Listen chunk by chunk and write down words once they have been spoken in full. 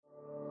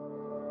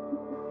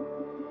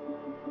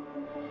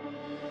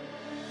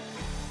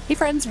Hey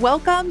friends,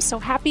 welcome. So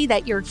happy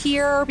that you're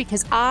here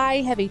because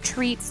I have a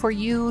treat for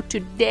you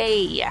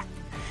today.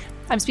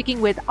 I'm speaking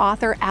with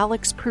author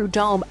Alex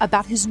Prud'homme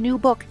about his new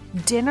book,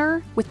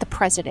 Dinner with the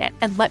President.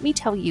 And let me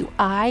tell you,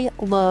 I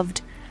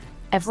loved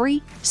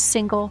every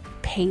single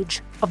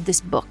page of this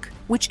book,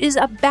 which is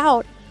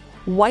about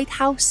White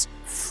House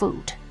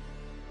food.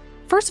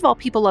 First of all,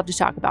 people love to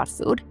talk about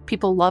food.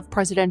 People love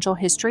presidential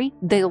history.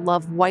 They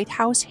love White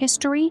House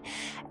history.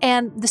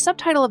 And the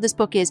subtitle of this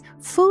book is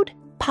Food,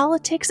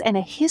 Politics, and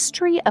a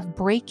History of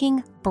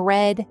Breaking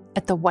Bread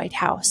at the White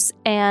House.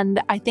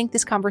 And I think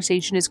this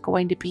conversation is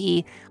going to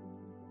be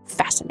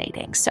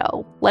fascinating.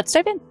 So let's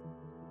dive in.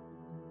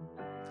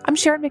 I'm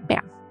Sharon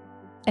McMahon,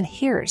 and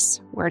here's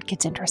where it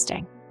gets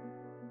interesting.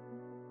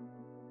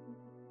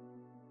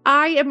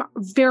 I am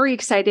very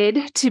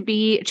excited to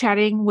be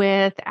chatting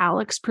with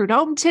Alex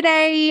Prud'homme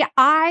today.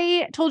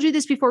 I told you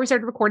this before we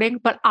started recording,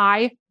 but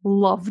I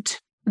loved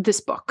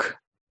this book.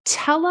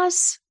 Tell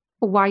us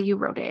why you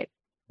wrote it.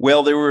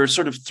 Well, there were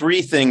sort of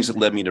three things that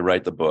led me to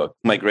write the book.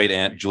 My great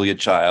aunt, Julia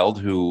Child,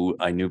 who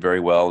I knew very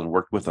well and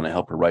worked with when I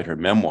helped her write her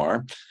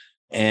memoir.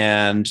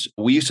 And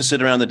we used to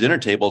sit around the dinner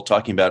table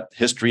talking about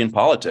history and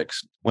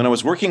politics. When I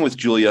was working with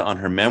Julia on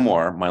her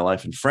memoir, My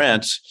Life in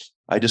France,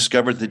 I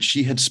discovered that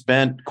she had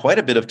spent quite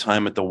a bit of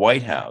time at the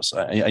White House.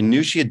 I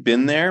knew she had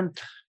been there,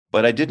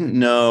 but I didn't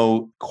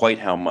know quite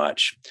how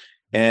much.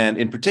 And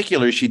in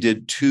particular, she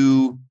did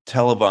 2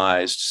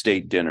 televised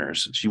state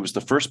dinners. She was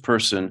the first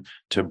person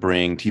to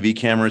bring TV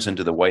cameras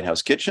into the White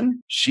House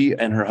kitchen. She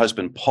and her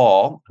husband,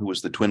 Paul, who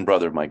was the twin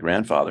brother of my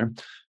grandfather,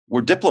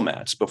 were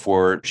diplomats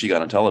before she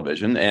got on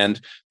television.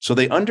 And so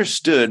they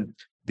understood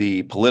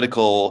the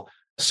political,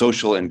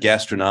 social, and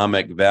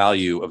gastronomic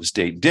value of a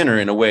state dinner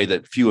in a way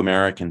that few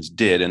Americans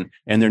did.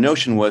 And their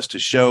notion was to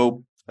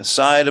show a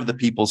side of the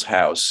people's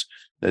house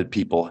that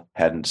people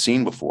hadn't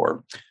seen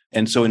before.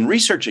 And so in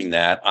researching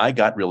that, I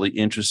got really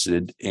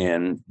interested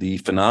in the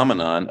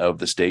phenomenon of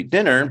the state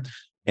dinner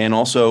and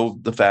also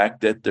the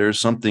fact that there's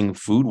something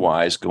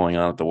food-wise going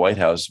on at the White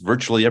House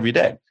virtually every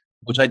day,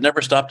 which I'd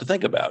never stopped to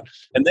think about.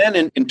 And then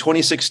in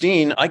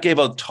 2016, I gave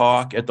a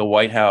talk at the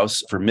White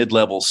House for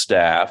mid-level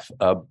staff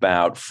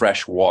about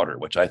fresh water,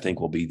 which I think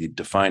will be the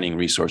defining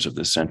resource of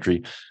this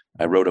century.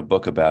 I wrote a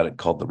book about it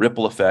called The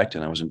Ripple Effect,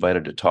 and I was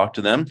invited to talk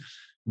to them.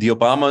 The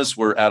Obamas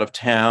were out of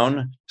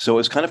town, so it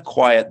was kind of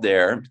quiet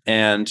there.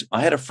 And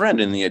I had a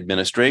friend in the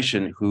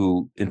administration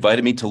who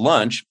invited me to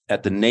lunch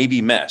at the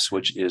Navy Mess,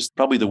 which is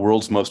probably the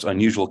world's most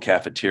unusual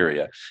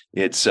cafeteria.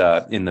 It's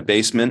in the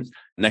basement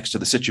next to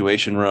the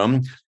Situation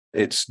Room.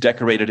 It's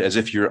decorated as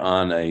if you're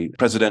on a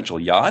presidential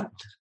yacht.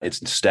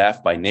 It's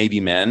staffed by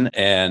Navy men,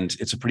 and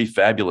it's a pretty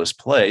fabulous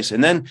place.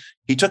 And then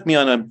he took me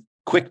on a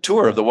quick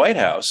tour of the White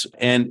House,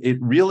 and it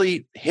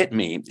really hit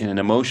me in an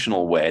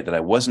emotional way that I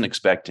wasn't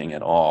expecting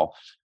at all.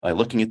 By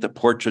looking at the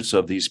portraits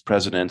of these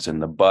presidents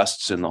and the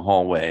busts in the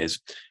hallways,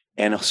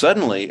 and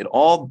suddenly it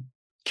all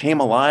came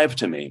alive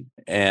to me.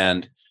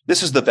 And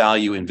this is the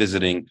value in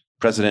visiting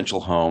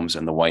presidential homes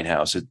and the White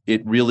House.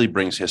 It really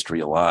brings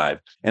history alive.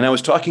 And I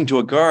was talking to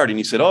a guard, and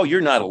he said, "Oh,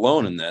 you're not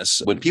alone in this.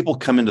 When people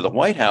come into the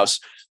White House,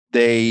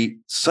 they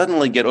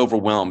suddenly get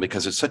overwhelmed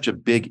because it's such a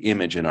big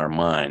image in our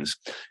minds."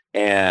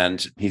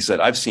 And he said,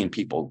 "I've seen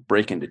people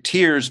break into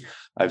tears.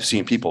 I've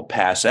seen people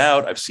pass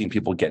out. I've seen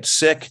people get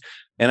sick."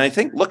 And I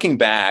think looking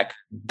back,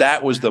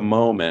 that was the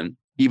moment,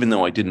 even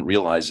though I didn't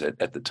realize it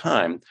at the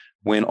time,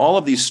 when all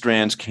of these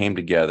strands came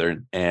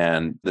together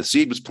and the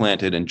seed was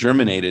planted and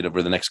germinated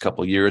over the next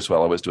couple of years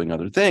while I was doing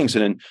other things.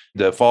 And in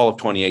the fall of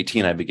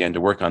 2018, I began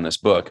to work on this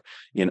book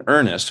in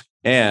earnest.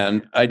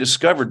 And I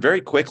discovered very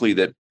quickly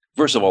that,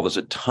 first of all, there's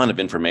a ton of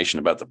information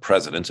about the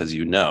presidents, as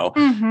you know.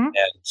 Mm-hmm.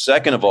 And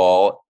second of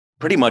all,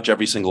 pretty much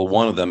every single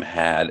one of them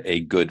had a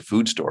good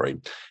food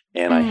story.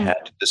 And I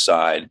had to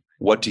decide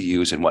what to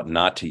use and what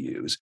not to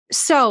use.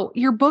 So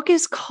your book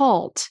is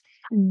called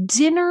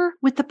Dinner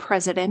with the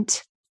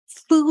President,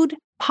 Food,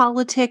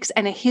 Politics,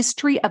 and a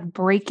History of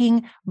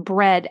Breaking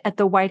Bread at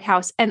the White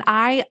House. And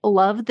I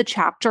love the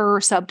chapter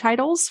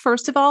subtitles.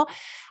 First of all,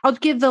 I'll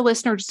give the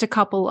listener just a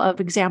couple of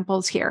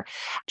examples here.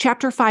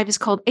 Chapter 5 is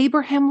called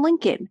Abraham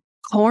Lincoln,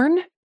 Corn,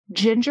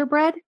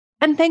 Gingerbread,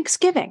 and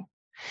Thanksgiving.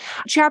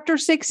 Chapter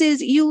 6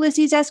 is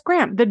Ulysses S.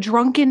 Grant, the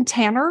drunken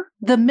tanner,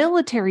 the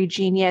military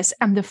genius,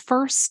 and the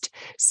first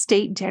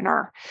state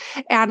dinner.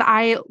 And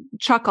I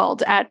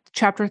chuckled at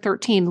chapter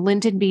 13,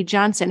 Lyndon B.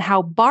 Johnson,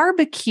 how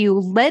barbecue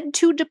led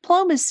to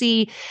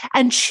diplomacy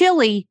and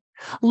chili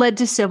led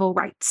to civil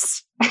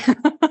rights.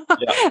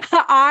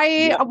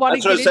 I want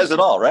to get it says it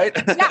all, right?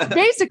 Yeah,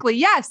 basically,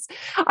 yes.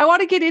 I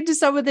want to get into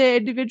some of the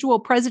individual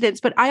presidents,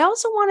 but I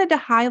also wanted to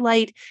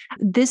highlight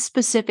this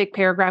specific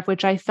paragraph,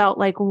 which I felt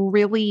like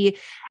really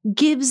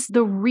gives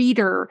the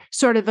reader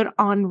sort of an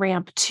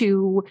on-ramp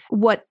to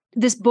what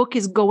this book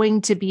is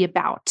going to be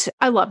about.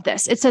 I love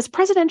this. It says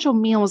presidential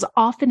meals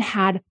often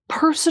had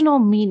personal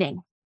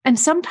meaning and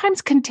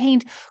sometimes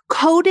contained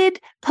coded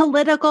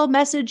political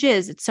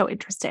messages. It's so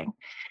interesting.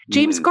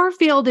 James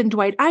Garfield and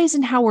Dwight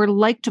Eisenhower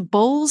liked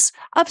bowls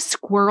of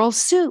squirrel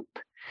soup.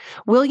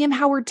 William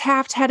Howard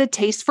Taft had a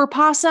taste for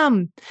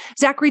possum.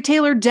 Zachary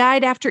Taylor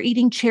died after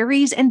eating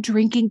cherries and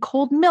drinking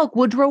cold milk.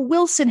 Woodrow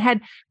Wilson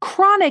had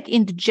chronic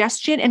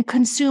indigestion and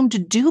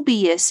consumed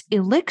dubious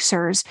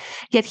elixirs,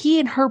 yet he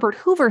and Herbert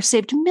Hoover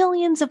saved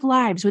millions of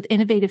lives with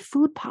innovative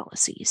food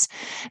policies.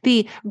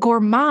 The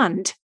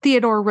gourmand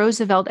Theodore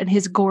Roosevelt and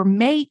his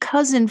gourmet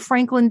cousin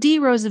Franklin D.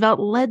 Roosevelt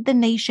led the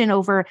nation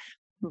over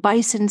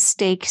bison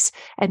steaks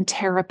and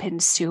terrapin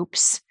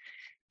soups.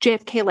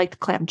 JFK liked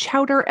clam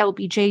chowder.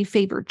 LBJ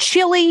favored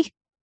chili.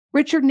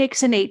 Richard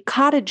Nixon ate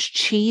cottage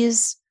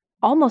cheese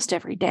almost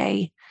every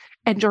day.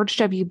 And George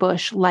W.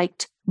 Bush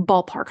liked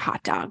ballpark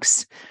hot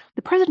dogs.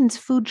 The president's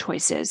food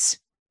choices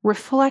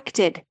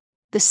reflected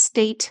the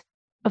state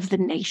of the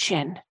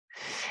nation.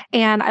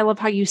 And I love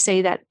how you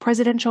say that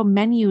presidential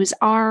menus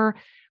are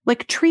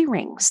like tree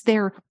rings.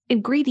 Their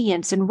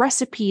ingredients and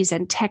recipes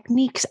and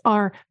techniques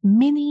are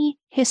mini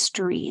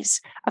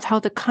histories of how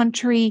the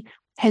country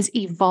has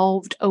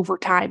evolved over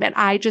time. And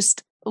I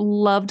just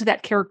loved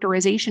that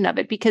characterization of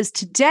it, because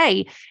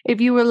today, if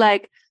you were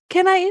like,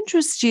 can I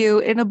interest you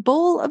in a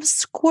bowl of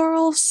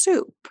squirrel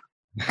soup?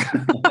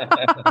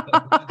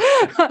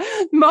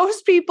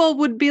 Most people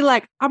would be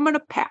like, I'm going to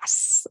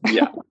pass.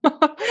 Yeah.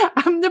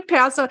 I'm going to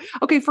pass.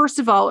 Okay, first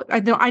of all,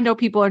 I know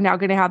people are now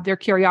going to have their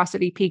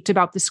curiosity piqued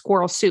about the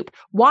squirrel soup.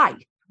 Why?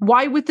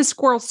 Why with the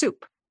squirrel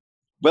soup?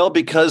 Well,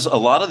 because a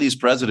lot of these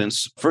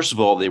presidents, first of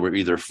all, they were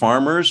either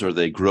farmers or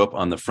they grew up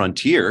on the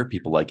frontier,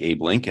 people like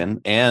Abe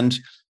Lincoln, and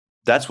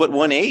that's what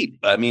one ate.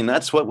 I mean,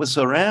 that's what was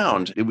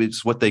around. It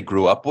was what they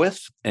grew up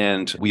with.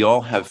 And we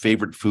all have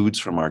favorite foods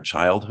from our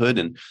childhood.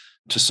 And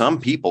to some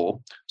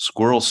people,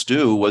 squirrel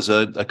stew was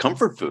a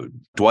comfort food.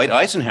 Dwight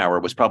Eisenhower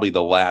was probably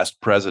the last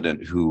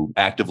president who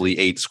actively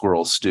ate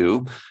squirrel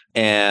stew.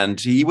 And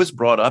he was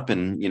brought up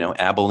in,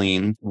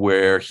 Abilene,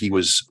 where he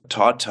was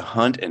taught to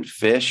hunt and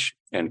fish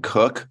and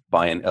cook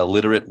by an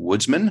illiterate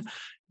woodsman.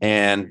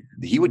 And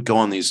he would go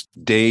on these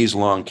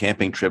days-long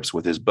camping trips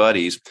with his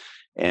buddies,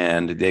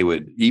 and they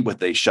would eat what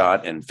they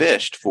shot and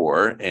fished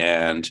for.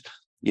 And,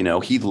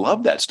 he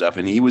loved that stuff.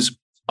 And he was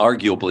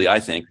arguably,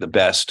 I think, the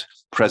best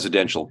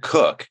presidential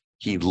cook.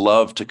 He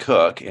loved to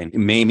cook. And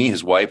Mamie,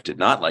 his wife, did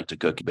not like to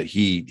cook, but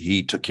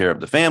he took care of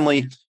the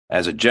family.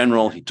 As a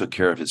general, he took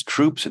care of his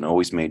troops and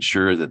always made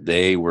sure that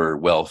they were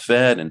well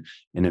fed. And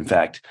in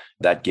fact,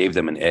 that gave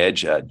them an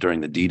edge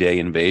during the D-Day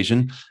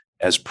invasion.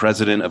 As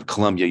president of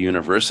Columbia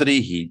University,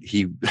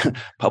 he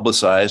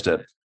publicized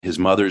his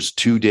mother's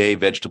 2-day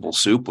vegetable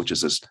soup, which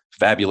is this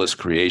fabulous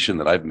creation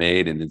that I've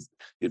made. And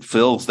it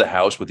fills the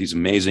house with these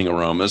amazing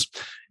aromas.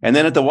 And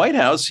then at the White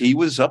House, he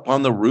was up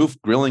on the roof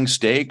grilling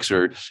steaks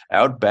or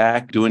out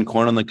back doing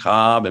corn on the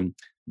cob. And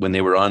when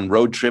they were on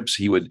road trips,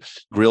 he would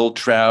grill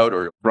trout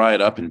or fry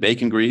it up in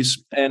bacon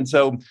grease. And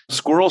so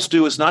squirrel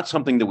stew is not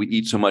something that we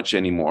eat so much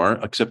anymore,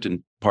 except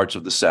in parts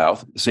of the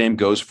South. The same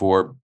goes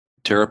for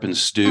terrapin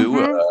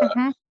stew,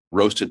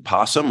 roasted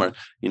possum, or,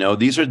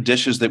 these are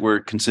dishes that were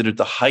considered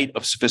the height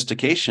of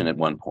sophistication at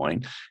one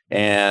point,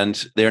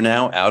 and they're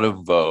now out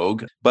of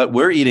vogue. But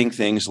we're eating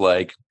things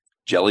like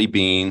jelly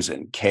beans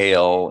and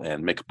kale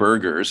and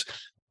McBurgers.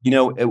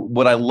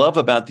 What I love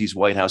about these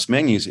White House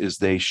menus is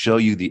they show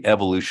you the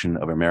evolution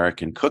of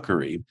American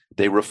cookery.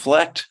 They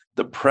reflect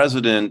the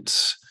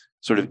president's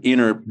sort of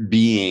inner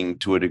being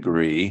to a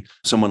degree.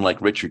 Someone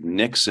like Richard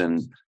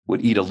Nixon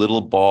would eat a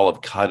little ball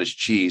of cottage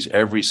cheese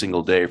every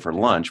single day for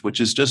lunch, which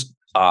is just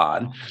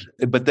odd.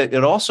 But that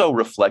it also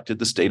reflected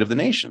the state of the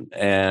nation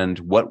and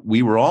what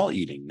we were all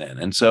eating then.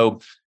 And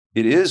so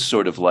it is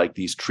sort of like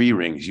these tree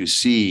rings. You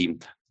see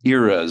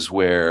eras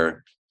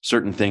where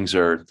certain things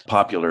are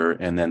popular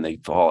and then they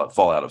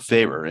fall out of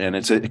favor. And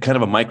it's a kind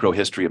of a micro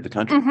history of the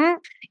country. Mm-hmm.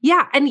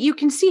 Yeah. And you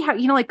can see how,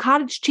 like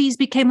cottage cheese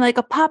became like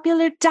a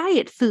popular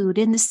diet food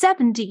in the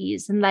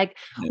 70s, and like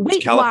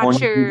Weight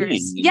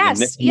Watchers.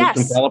 Yes.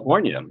 From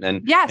California.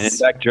 And in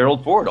fact,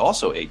 Gerald Ford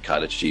also ate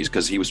cottage cheese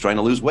because he was trying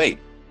to lose weight.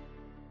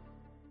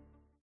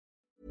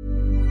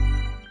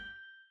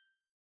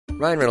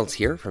 Ryan Reynolds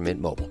here from Mint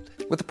Mobile.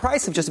 With the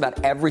price of just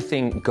about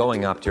everything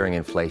going up during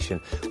inflation,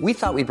 we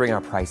thought we'd bring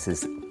our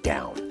prices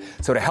down.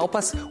 So to help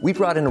us, we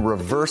brought in a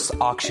reverse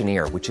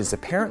auctioneer, which is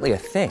apparently a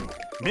thing.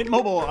 Mint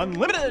Mobile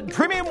Unlimited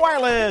Premium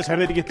Wireless. How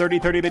to get 30,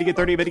 30, bit to get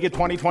 30, bit to get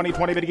 20, 20,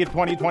 20, bit to get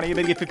 20, 20,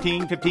 bit to get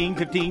 15, 15,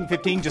 15,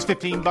 15, just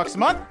 $15 a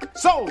month?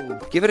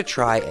 Sold! Give it a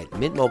try at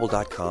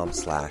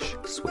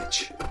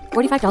mintmobile.com/switch.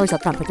 $45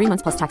 up front for 3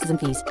 months plus taxes and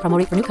fees. Promo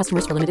rate for new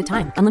customers for limited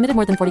time. Unlimited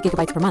more than 40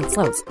 gigabytes per month.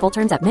 Slows full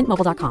terms at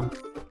mintmobile.com.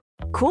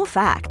 Cool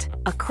fact,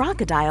 a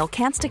crocodile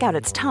can't stick out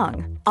its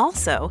tongue.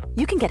 Also,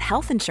 you can get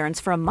health insurance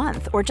for a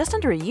month or just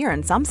under a year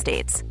in some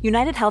states.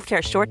 United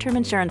Healthcare short-term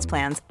insurance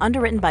plans,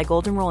 underwritten by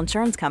Golden Rule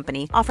Insurance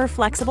Company, offer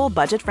flexible,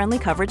 budget-friendly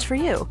coverage for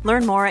you.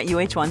 Learn more at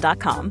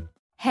uh1.com.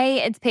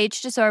 Hey, it's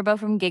Paige DeSorbo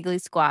from Giggly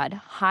Squad.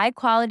 High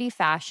quality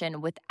fashion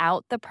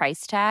without the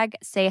price tag.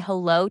 Say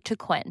hello to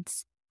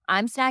Quince.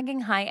 I'm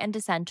snagging high-end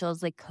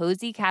essentials like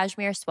cozy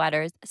cashmere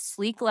sweaters,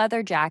 sleek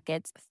leather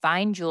jackets,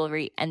 fine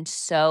jewelry, and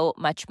so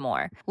much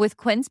more. With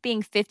Quince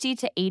being 50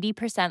 to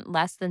 80%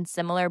 less than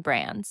similar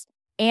brands.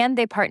 And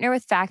they partner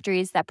with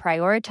factories that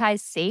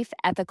prioritize safe,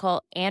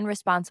 ethical, and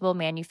responsible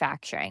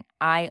manufacturing.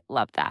 I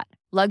love that.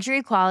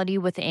 Luxury quality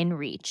within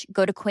reach.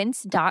 Go to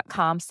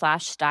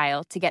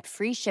quince.com/style to get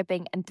free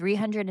shipping and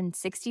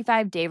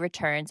 365-day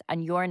returns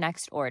on your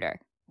next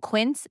order.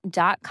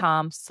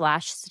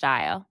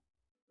 Quince.com/style.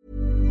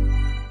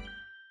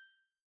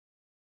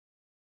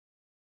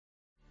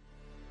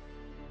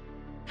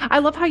 I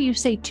love how you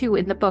say, too,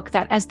 in the book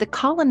that as the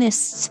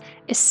colonists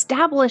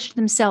established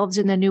themselves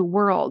in the New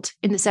World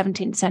in the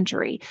 17th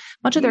century,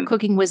 much of their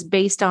cooking was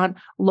based on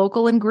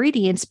local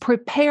ingredients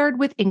prepared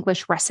with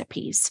English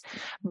recipes.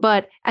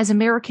 But as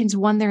Americans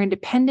won their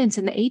independence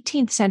in the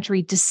 18th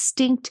century,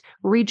 distinct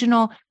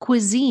regional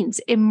cuisines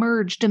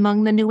emerged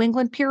among the New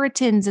England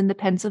Puritans and the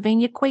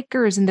Pennsylvania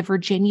Quakers and the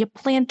Virginia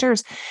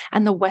planters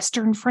and the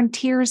Western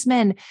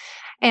frontiersmen.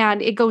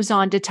 And it goes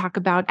on to talk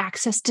about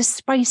access to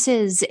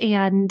spices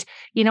and,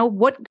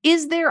 what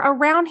is there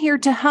around here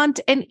to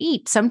hunt and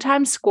eat?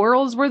 Sometimes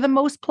squirrels were the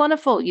most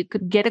plentiful. You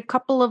could get a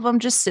couple of them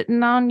just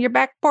sitting on your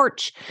back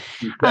porch.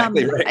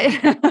 Exactly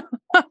right.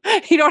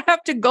 You don't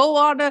have to go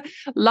on a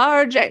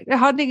large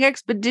hunting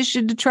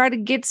expedition to try to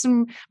get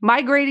some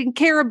migrating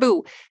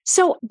caribou.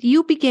 So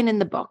you begin in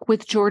the book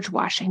with George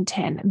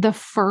Washington, the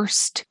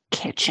first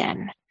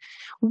kitchen.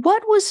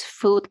 What was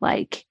food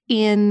like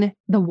in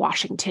the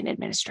Washington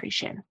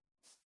administration?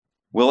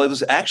 Well, it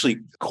was actually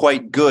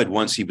quite good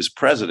once he was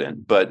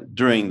president, but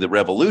during the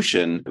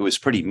Revolution, it was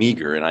pretty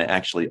meager. And I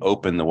actually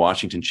opened the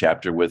Washington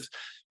chapter with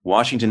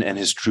Washington and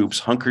his troops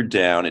hunkered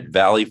down at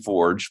Valley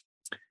Forge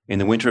in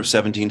the winter of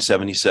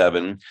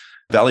 1777.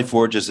 Valley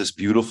Forge is this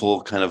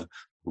beautiful kind of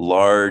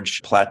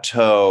large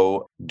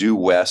plateau due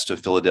west of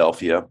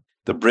Philadelphia.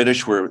 The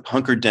British were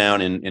hunkered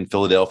down in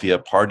Philadelphia,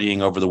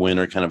 partying over the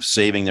winter, kind of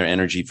saving their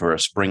energy for a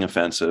spring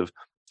offensive.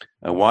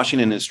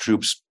 Washington and his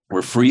troops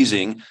were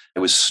freezing. It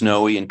was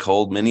snowy and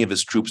cold. Many of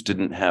his troops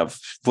didn't have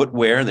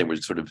footwear. They were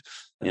sort of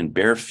in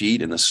bare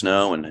feet in the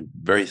snow and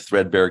very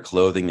threadbare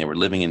clothing. They were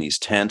living in these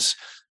tents.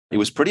 It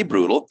was pretty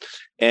brutal.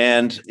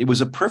 And it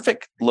was a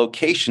perfect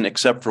location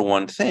except for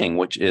one thing,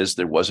 which is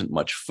there wasn't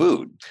much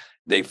food.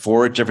 They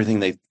foraged everything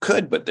they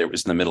could, but it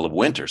was in the middle of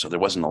winter, so there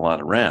wasn't a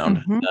lot around.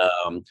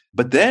 Mm-hmm.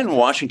 But then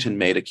Washington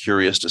made a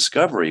curious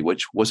discovery,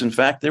 which was, in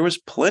fact, there was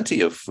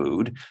plenty of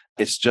food.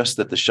 It's just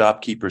that the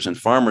shopkeepers and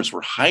farmers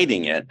were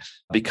hiding it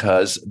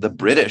because the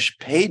British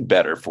paid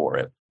better for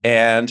it.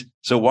 And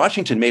so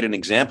Washington made an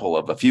example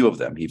of a few of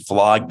them. He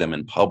flogged them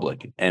in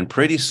public, and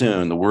pretty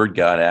soon the word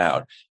got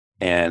out.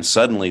 And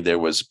suddenly there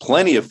was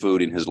plenty of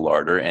food in his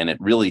larder, and it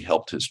really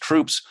helped his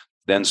troops.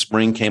 Then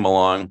spring came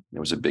along.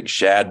 There was a big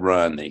shad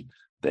run.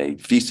 They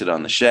feasted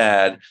on the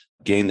shad,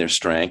 gained their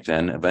strength,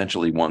 and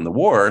eventually won the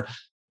war.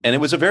 And it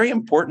was a very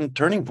important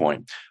turning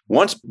point.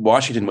 Once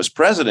Washington was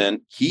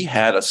president, he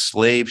had a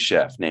slave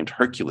chef named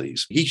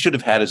Hercules. He should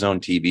have had his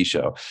own TV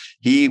show.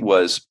 He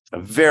was a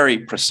very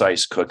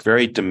precise cook,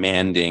 very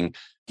demanding.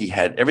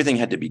 Everything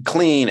had to be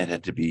clean. It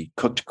had to be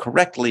cooked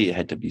correctly. It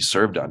had to be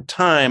served on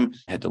time.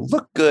 It had to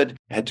look good.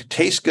 It had to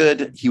taste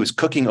good. He was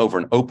cooking over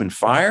an open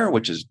fire,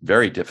 which is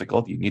very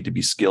difficult. You need to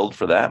be skilled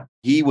for that.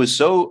 He was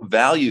so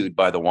valued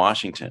by the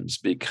Washingtons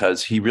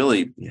because he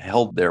really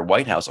held their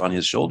White House on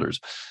his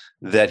shoulders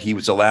that he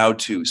was allowed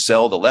to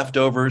sell the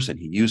leftovers, and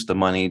he used the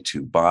money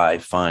to buy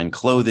fine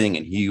clothing.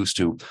 And he used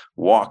to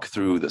walk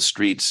through the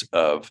streets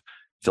of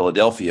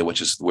Philadelphia,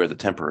 which is where the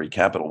temporary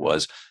capital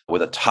was,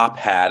 with a top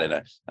hat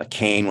and a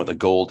cane with a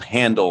gold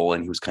handle.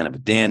 And he was kind of a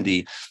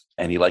dandy,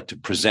 and he liked to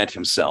present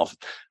himself.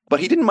 But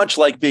he didn't much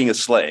like being a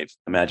slave.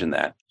 Imagine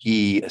that.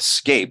 He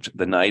escaped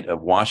the night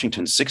of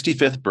Washington's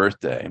 65th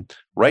birthday,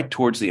 right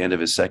towards the end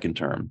of his second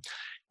term,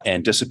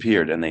 and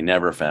disappeared, and they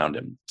never found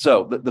him.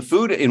 So the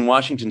food in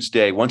Washington's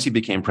day, once he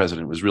became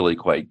president, was really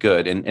quite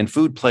good. And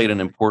food played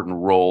an important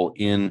role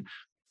in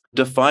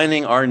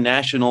defining our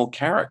national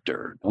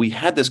character. We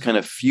had this kind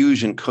of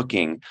fusion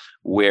cooking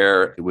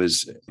where it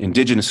was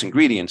indigenous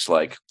ingredients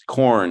like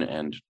corn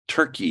and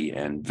turkey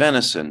and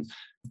venison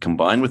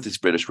combined with these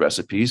British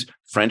recipes,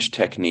 French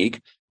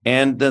technique,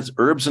 and the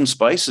herbs and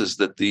spices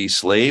that the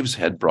slaves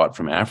had brought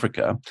from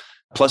Africa,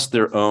 plus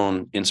their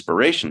own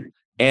inspiration.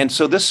 And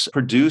so this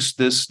produced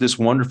this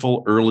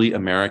wonderful early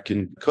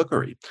American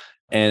cookery.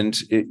 And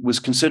it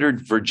was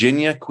considered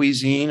Virginia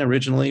cuisine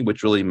originally,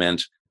 which really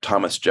meant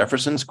Thomas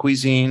Jefferson's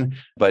cuisine,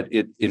 but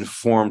it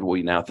informed what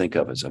we now think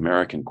of as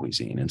American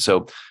cuisine. And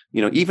so,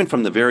 even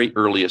from the very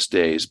earliest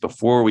days,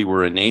 before we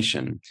were a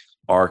nation,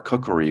 our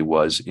cookery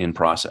was in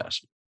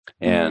process.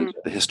 And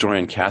the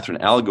historian Catherine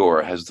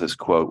Algor has this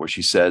quote where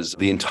she says,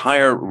 the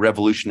entire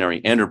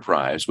revolutionary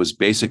enterprise was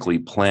basically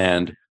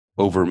planned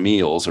over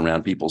meals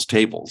around people's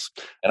tables.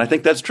 And I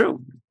think that's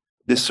true.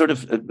 This sort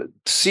of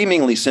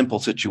seemingly simple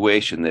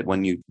situation that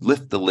when you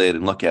lift the lid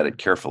and look at it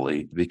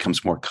carefully, it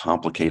becomes more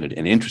complicated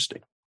and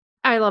interesting.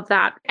 I love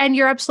that. And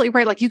you're absolutely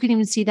right. Like you can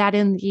even see that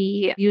in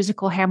the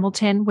musical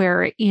Hamilton,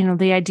 where,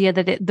 the idea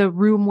that the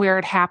room where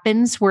it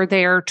happens, where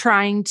they're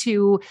trying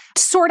to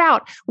sort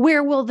out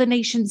where will the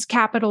nation's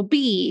capital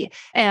be.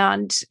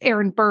 And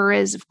Aaron Burr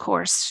is, of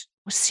course,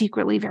 was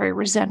secretly very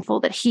resentful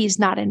that he's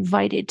not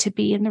invited to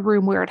be in the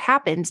room where it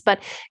happens.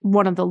 But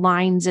one of the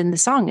lines in the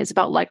song is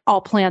about like,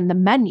 I'll plan the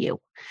menu.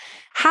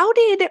 How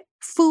did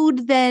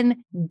food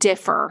then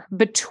differ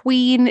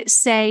between,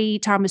 say,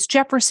 Thomas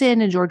Jefferson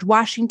and George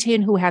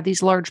Washington, who had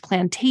these large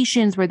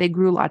plantations where they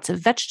grew lots of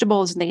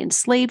vegetables and they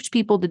enslaved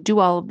people to do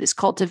all of this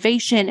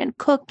cultivation and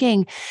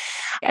cooking?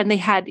 And they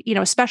had,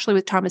 especially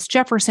with Thomas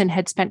Jefferson,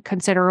 had spent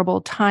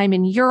considerable time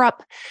in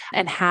Europe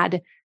and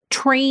had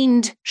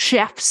trained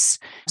chefs,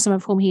 some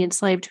of whom he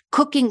enslaved,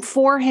 cooking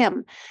for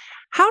him.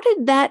 How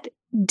did that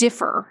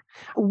differ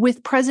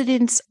with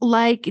presidents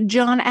like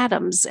John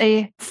Adams,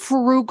 a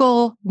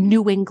frugal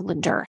New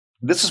Englander?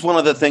 This is one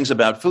of the things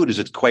about food is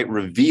it's quite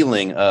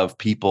revealing of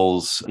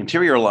people's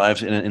interior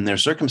lives in their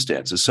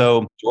circumstances.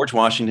 So George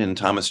Washington and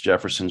Thomas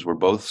Jefferson were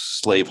both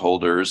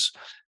slaveholders,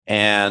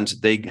 and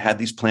they had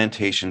these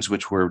plantations,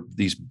 which were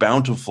these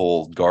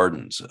bountiful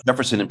gardens.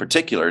 Jefferson in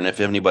particular, and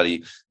if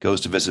anybody goes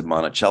to visit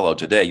Monticello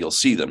today, you'll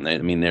see them.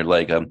 They're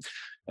like a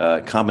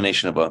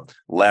combination of a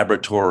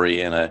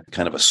laboratory and a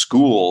kind of a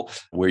school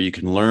where you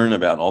can learn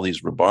about all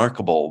these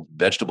remarkable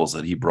vegetables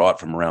that he brought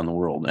from around the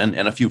world, and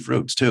a few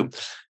fruits too.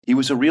 He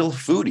was a real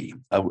foodie,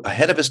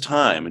 ahead of his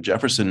time.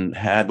 Jefferson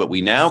had what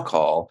we now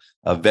call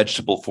a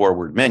vegetable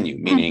forward menu,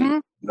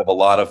 meaning you have a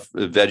lot of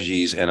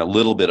veggies and a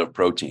little bit of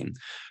protein.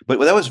 But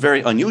that was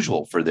very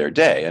unusual for their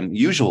day. And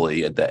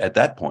usually at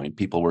that point,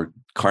 people were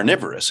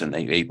carnivorous and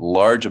they ate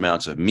large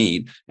amounts of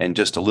meat and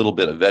just a little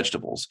bit of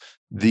vegetables.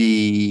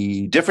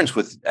 The difference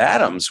with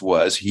Adams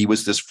was he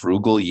was this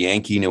frugal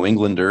Yankee New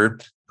Englander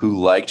who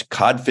liked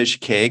codfish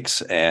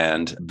cakes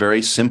and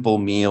very simple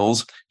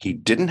meals. He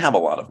didn't have a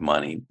lot of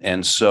money.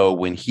 And so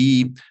when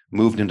he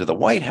moved into the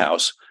White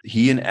House,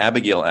 he and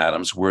Abigail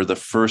Adams were the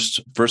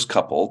first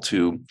couple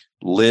to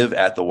live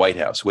at the White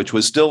House, which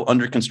was still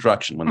under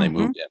construction when they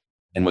moved in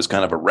and was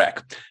kind of a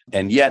wreck.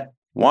 And yet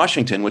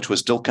Washington, which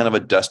was still kind of a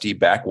dusty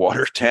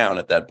backwater town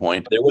at that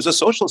point, there was a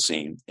social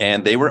scene,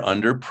 and they were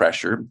under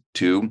pressure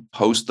to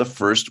host the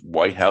first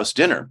White House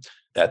dinner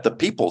at the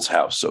People's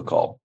House,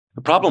 so-called.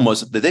 The problem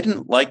was that they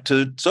didn't like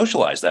to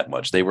socialize that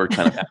much. They were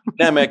kind of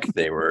academic.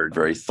 They were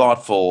very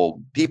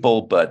thoughtful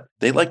people, but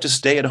they liked to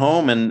stay at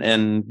home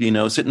and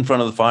sit in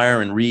front of the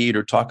fire and read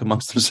or talk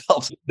amongst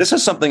themselves. This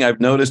is something I've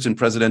noticed in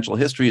presidential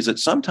history, is that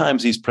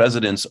sometimes these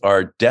presidents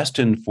are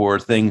destined for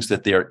things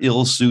that they are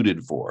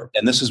ill-suited for.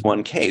 And this is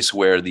one case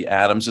where the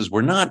Adamses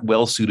were not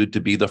well-suited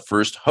to be the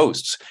first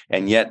hosts,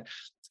 and yet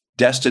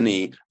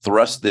destiny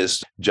thrust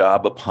this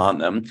job upon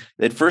them.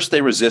 At first,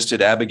 they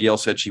resisted. Abigail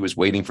said she was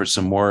waiting for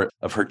some more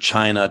of her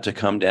china to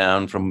come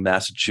down from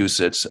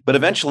Massachusetts. But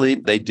eventually,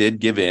 they did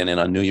give in. And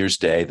on New Year's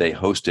Day, they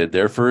hosted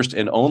their first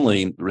and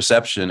only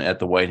reception at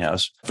the White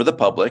House for the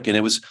public. And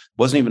it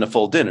wasn't even a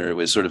full dinner. It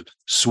was sort of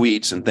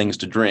sweets and things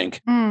to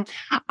drink.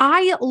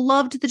 I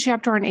loved the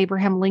chapter on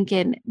Abraham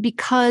Lincoln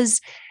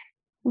because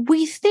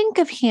we think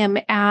of him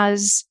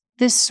as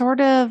this sort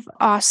of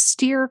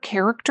austere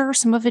character.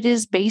 Some of it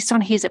is based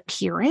on his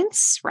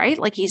appearance, right?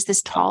 Like he's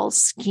this tall,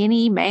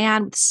 skinny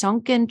man with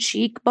sunken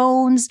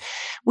cheekbones.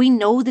 We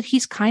know that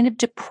he's kind of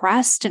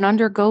depressed and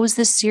undergoes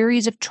this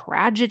series of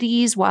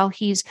tragedies while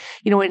he's,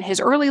 in his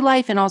early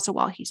life and also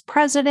while he's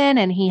president,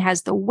 and he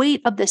has the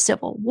weight of the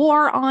Civil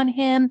War on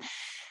him.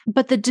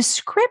 But the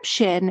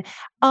description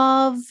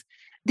of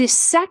the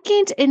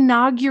second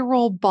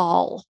inaugural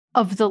ball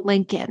of the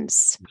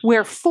Lincolns,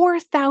 where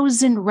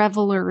 4,000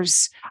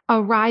 revelers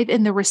arrive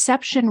in the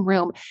reception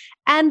room,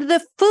 and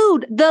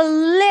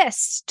the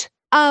list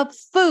of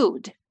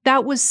food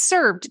that was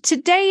served.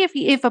 Today,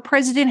 if a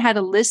president had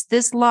a list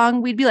this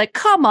long, we'd be like,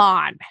 come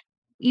on.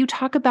 You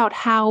talk about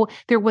how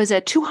there was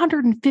a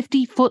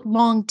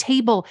 250-foot-long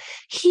table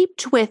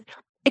heaped with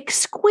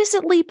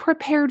exquisitely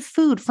prepared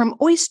food, from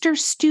oyster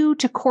stew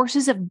to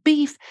courses of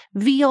beef,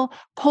 veal,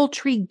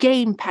 poultry,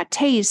 game,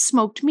 pâtés,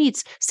 smoked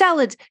meats,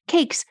 salads,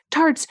 cakes,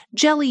 tarts,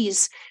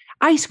 jellies,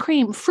 ice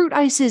cream, fruit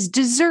ices,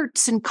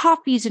 desserts, and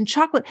coffees and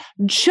chocolate.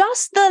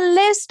 Just the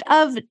list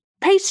of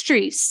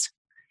pastries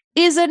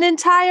is an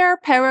entire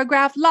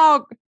paragraph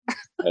long.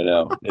 I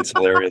know. It's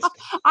hilarious.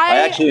 I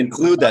actually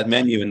include that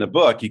menu in the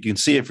book. You can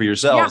see it for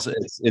yourselves. Yeah.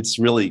 It's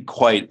really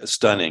quite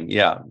stunning.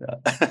 Yeah.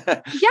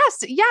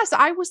 Yes.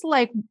 I was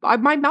like,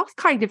 my mouth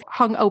kind of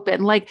hung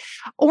open, like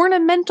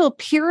ornamental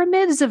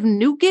pyramids of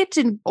nougat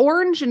and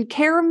orange and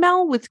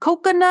caramel with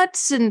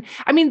coconuts. And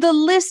I mean, the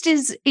list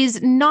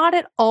is not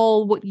at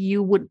all what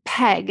you would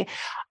peg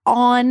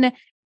on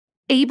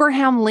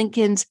Abraham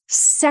Lincoln's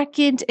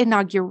second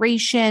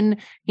inauguration.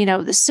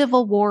 The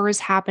Civil War is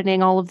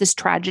happening, all of this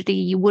tragedy.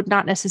 You would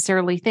not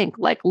necessarily think,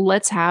 like,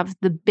 let's have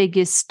the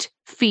biggest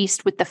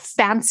feast with the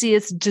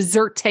fanciest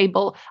dessert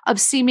table of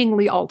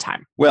seemingly all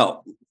time.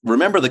 Well,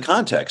 remember the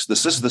context.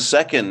 This is the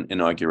second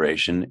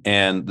inauguration,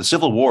 and the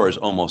Civil War is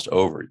almost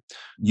over.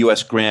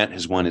 U.S. Grant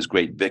has won his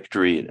great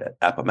victory at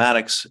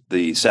Appomattox.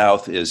 The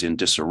South is in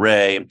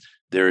disarray.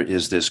 There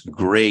is this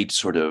great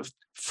sort of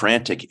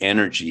frantic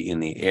energy in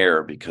the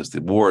air because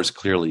the war is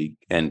clearly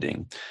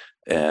ending.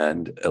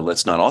 And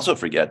let's not also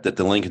forget that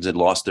the Lincolns had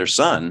lost their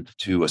son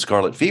to a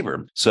scarlet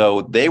fever.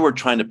 So they were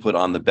trying to put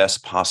on the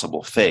best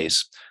possible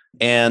face.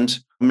 And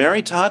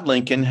Mary Todd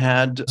Lincoln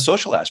had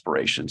social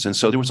aspirations. And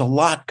so there was a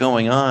lot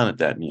going on at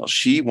that meal.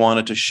 She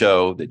wanted to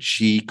show that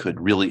she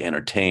could really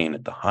entertain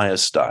at the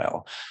highest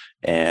style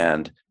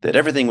and that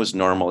everything was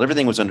normal,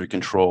 everything was under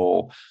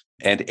control.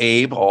 And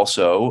Abe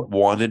also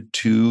wanted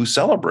to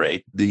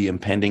celebrate the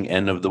impending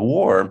end of the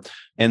war.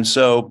 And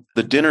so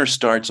the dinner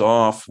starts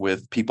off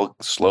with people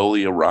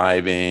slowly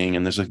arriving,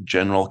 and there's a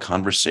general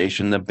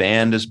conversation. The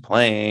band is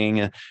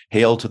playing,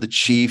 Hail to the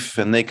Chief,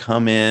 and they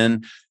come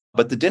in.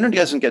 But the dinner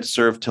doesn't get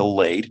served till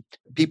late.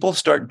 People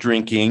start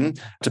drinking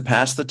to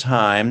pass the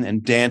time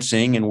and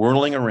dancing and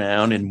whirling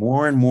around, and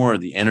more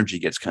the energy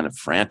gets kind of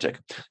frantic.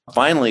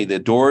 Finally, the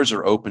doors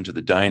are open to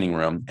the dining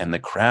room, and the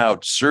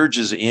crowd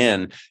surges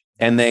in,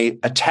 and they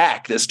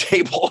attack this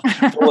table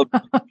full of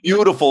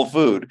beautiful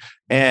food,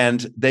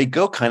 and they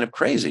go kind of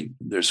crazy.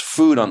 There's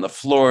food on the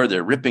floor.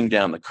 They're ripping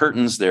down the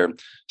curtains. They're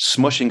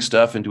smushing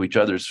stuff into each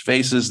other's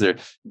faces. The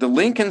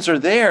Lincolns are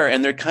there,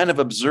 and they're kind of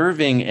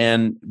observing.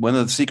 And one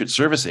of the Secret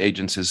Service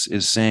agents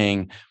is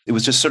saying it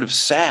was just sort of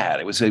sad.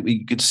 It was,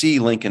 you could see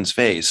Lincoln's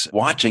face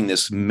watching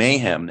this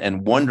mayhem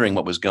and wondering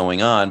what was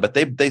going on. But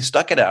they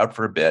stuck it out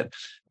for a bit.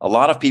 A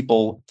lot of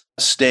people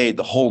stayed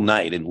the whole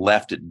night and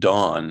left at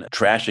dawn,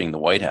 trashing the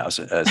White House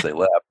as they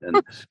left.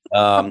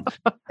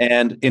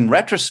 And in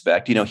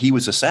retrospect, he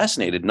was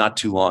assassinated not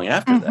too long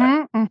after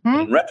that.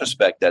 In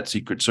retrospect, that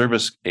Secret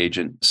Service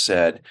agent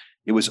said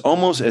it was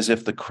almost as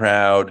if the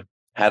crowd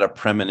had a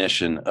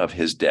premonition of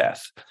his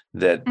death,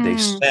 that they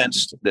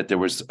sensed that there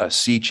was a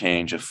sea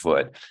change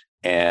afoot,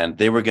 and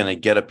they were going to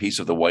get a piece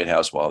of the White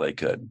House while they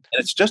could. And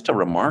it's just a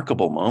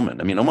remarkable moment.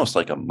 I mean, almost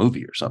like a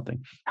movie or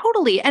something.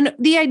 Totally. And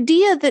the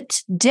idea that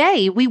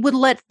today we would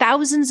let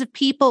thousands of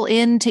people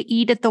in to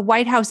eat at the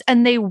White House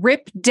and they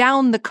rip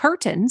down the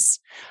curtains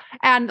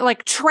and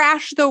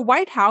trash the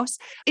White House.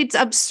 It's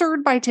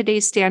absurd by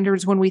today's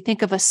standards when we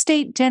think of a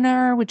state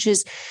dinner, which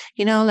is,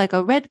 like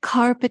a red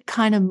carpet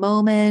kind of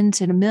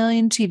moment and a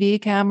million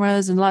TV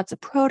cameras and lots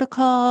of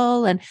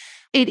protocol. And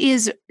it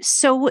is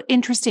so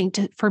interesting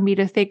for me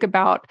to think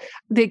about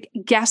the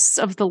guests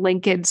of the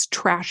Lincolns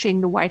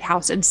trashing the White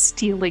House and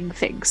stealing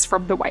things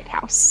from the White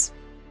House.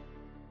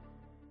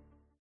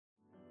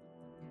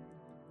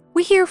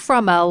 We hear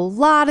from a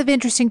lot of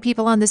interesting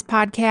people on this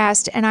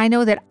podcast, and I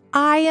know that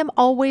I am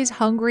always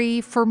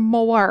hungry for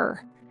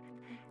more.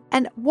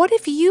 And what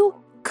if you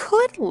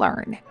could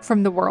learn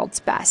from the world's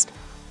best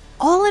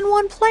all in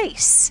one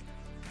place?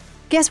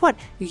 Guess what?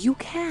 You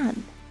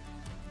can.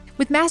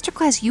 With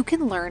Masterclass, you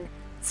can learn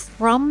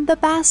from the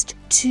best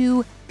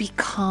to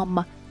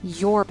become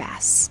your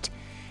best.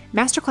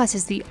 Masterclass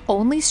is the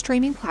only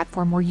streaming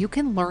platform where you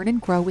can learn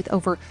and grow with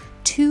over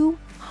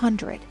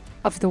 200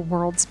 of the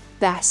world's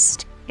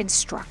best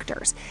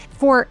instructors.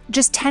 For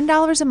just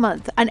 $10 a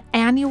month, an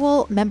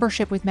annual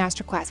membership with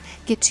Masterclass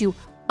gets you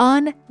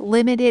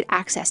unlimited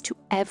access to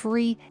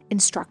every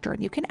instructor.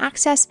 And you can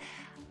access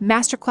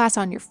Masterclass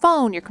on your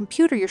phone, your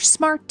computer, your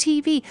smart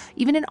TV,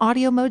 even in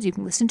audio modes. You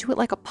can listen to it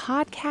like a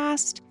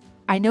podcast.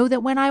 I know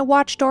that when I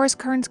watch Doris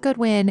Kearns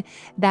Goodwin,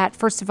 that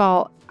first of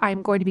all,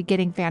 I'm going to be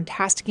getting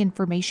fantastic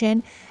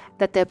information,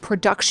 that the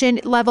production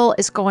level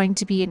is going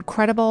to be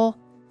incredible,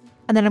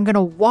 and then I'm going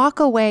to walk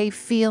away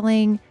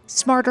feeling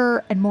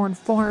smarter and more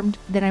informed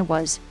than I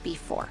was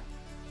before.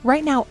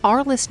 Right now,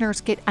 our listeners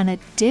get an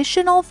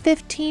additional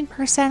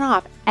 15%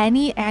 off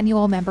any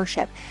annual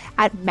membership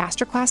at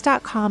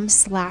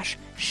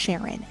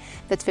masterclass.com/Sharon.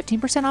 That's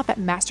 15% off at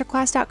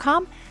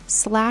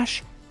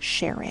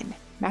masterclass.com/Sharon.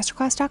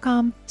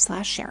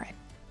 masterclass.com/Sharon.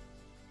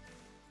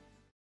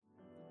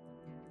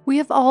 We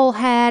have all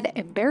had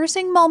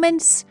embarrassing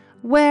moments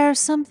where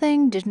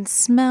something didn't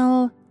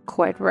smell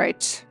quite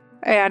right.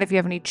 And if you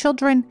have any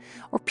children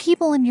or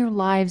people in your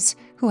lives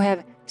who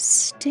have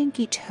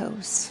stinky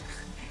toes,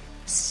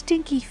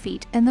 stinky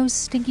feet, and those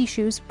stinky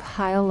shoes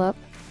pile up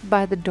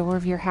by the door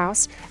of your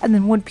house, and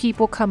then when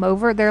people come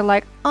over, they're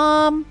like,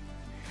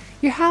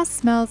 your house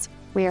smells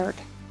weird.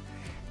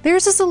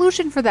 There's a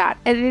solution for that,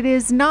 and it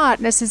is not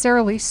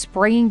necessarily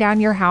spraying down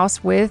your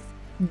house with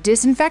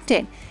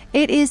disinfectant.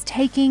 It is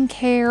taking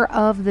care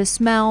of the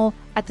smell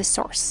at the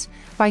source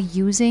by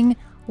using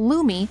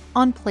Lumi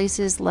on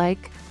places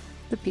like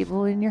the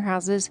people in your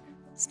house's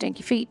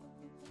stinky feet.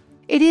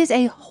 It is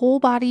a whole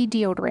body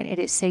deodorant. It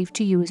is safe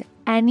to use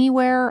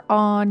anywhere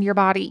on your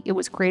body. It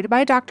was created by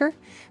a doctor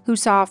who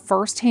saw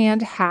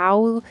firsthand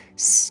how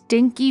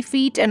stinky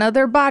feet and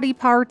other body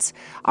parts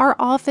are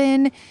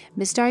often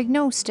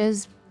misdiagnosed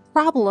as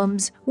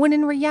problems, when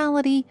in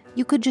reality,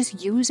 you could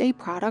just use a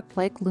product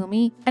like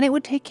Lumi and it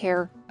would take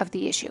care of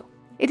the issue.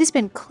 It has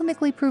been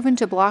clinically proven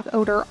to block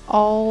odor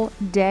all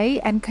day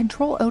and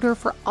control odor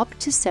for up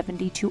to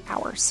 72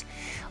 hours.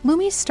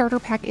 Lumi's starter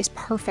pack is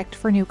perfect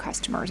for new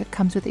customers. It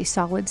comes with a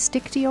solid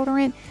stick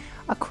deodorant,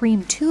 a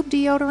cream tube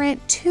deodorant,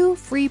 2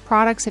 free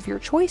products of your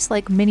choice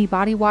like mini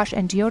body wash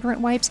and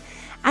deodorant wipes,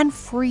 and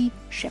free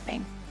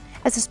shipping.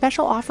 As a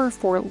special offer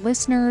for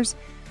listeners,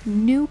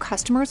 New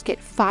customers get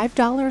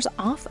 $5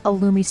 off a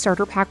Lumi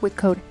starter pack with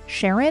code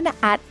Sharon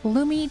at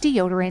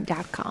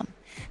LumiDeodorant.com.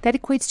 That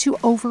equates to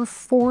over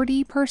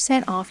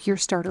 40% off your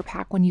starter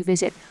pack when you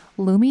visit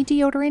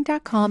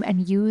LumiDeodorant.com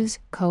and use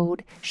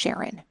code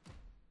Sharon.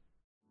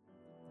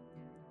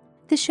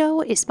 The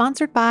show is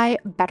sponsored by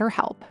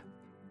BetterHelp.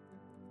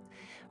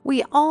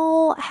 We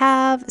all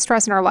have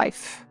stress in our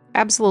life.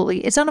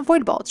 Absolutely. It's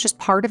unavoidable. It's just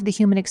part of the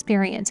human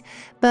experience.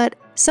 But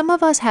some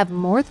of us have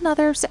more than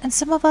others, and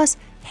some of us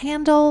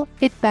handle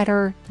it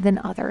better than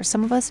others.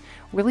 Some of us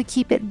really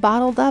keep it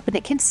bottled up, and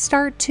it can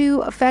start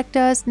to affect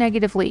us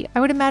negatively.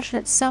 I would imagine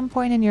at some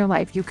point in your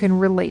life you can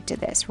relate to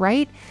this,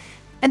 right?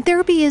 And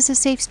therapy is a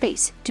safe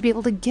space to be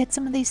able to get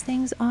some of these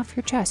things off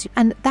your chest.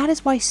 And that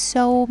is why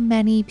so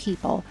many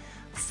people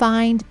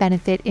find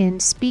benefit in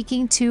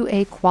speaking to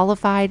a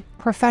qualified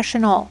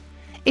professional.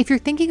 If you're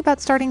thinking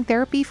about starting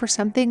therapy for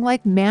something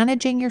like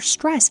managing your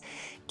stress,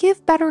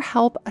 give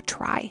BetterHelp a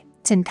try.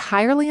 It's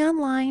entirely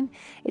online.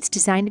 It's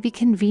designed to be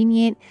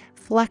convenient,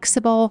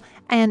 flexible,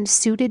 and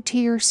suited to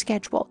your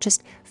schedule.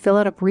 Just fill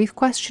out a brief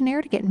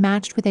questionnaire to get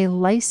matched with a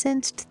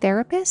licensed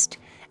therapist,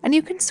 and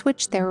you can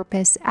switch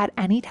therapists at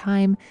any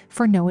time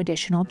for no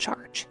additional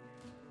charge.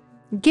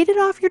 Get it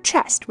off your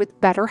chest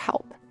with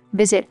BetterHelp.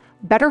 Visit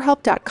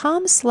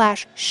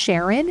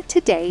BetterHelp.com/Sharon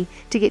today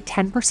to get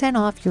 10%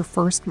 off your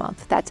first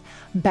month. That's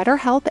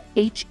BetterHelp,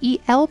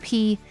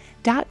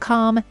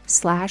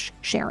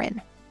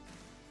 HELP.com/Sharon.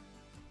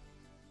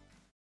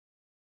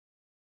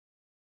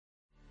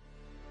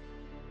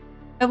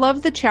 I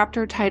love the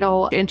chapter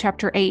title in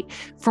Chapter 8,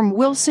 From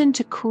Wilson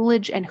to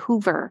Coolidge and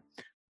Hoover.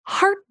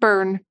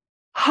 Heartburn,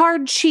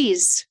 hard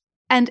cheese,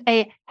 and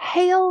a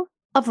hail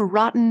of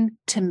rotten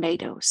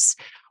tomatoes.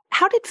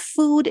 How did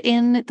food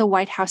in the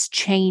White House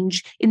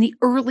change in the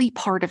early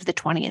part of the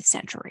 20th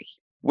century?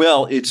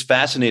 Well, it's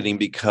fascinating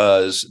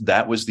because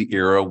that was the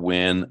era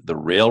when the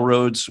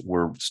railroads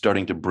were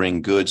starting to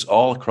bring goods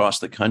all across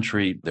the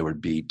country. There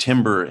would be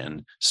timber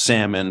and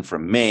salmon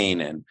from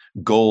Maine and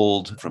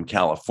gold from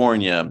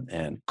California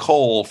and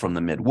coal from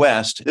the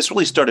Midwest. This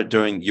really started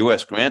during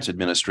U.S. Grant's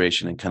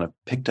administration and kind of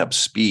picked up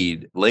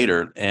speed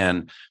later.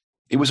 And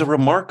it was a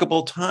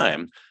remarkable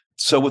time.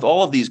 So with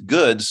all of these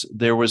goods,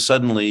 there was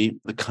suddenly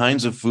the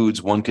kinds of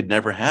foods one could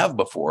never have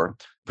before,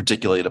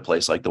 particularly at a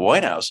place like the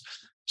White House.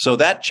 So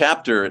that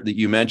chapter that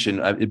you mentioned,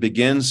 it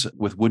begins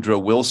with Woodrow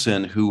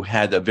Wilson, who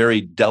had a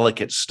very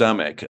delicate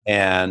stomach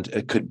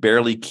and could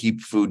barely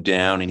keep food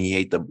down, and he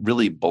ate the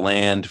really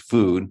bland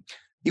food.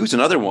 He was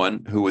another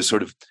one who was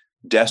sort of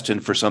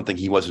destined for something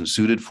he wasn't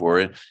suited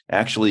for.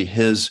 Actually,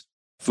 his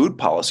food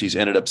policies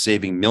ended up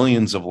saving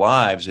millions of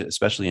lives,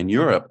 especially in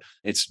Europe.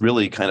 It's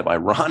really kind of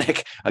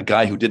ironic, a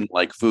guy who didn't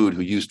like food,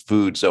 who used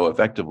food so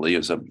effectively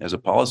as a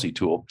policy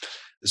tool.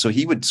 So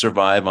he would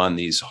survive on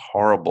these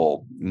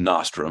horrible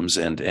nostrums,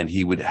 and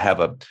he would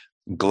have a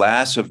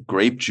glass of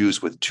grape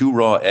juice with 2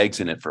 raw eggs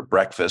in it for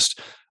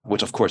breakfast,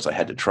 which of course I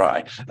had to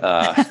try.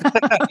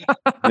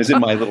 It's in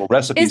my little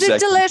recipe Is it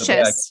section.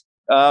 delicious?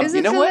 Is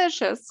it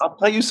delicious? I'll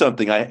tell you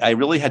something. I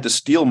really had to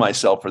steel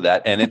myself for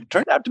that, and it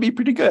turned out to be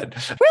pretty good.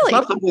 Really? It's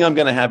not something I'm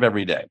going to have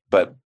every day,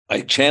 but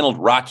I channeled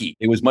Rocky.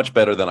 It was much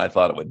better than I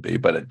thought it would be,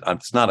 but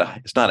it's not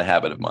a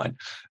habit of mine.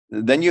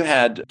 Then you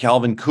had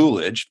Calvin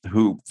Coolidge,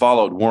 who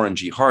followed Warren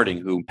G. Harding,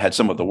 who had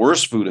some of the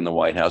worst food in the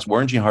White House.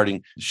 Warren G.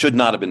 Harding should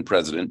not have been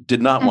president,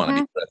 did not want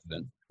to be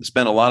president,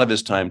 spent a lot of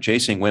his time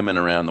chasing women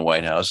around the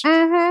White House,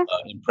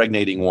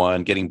 impregnating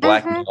one, getting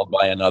blackmailed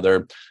by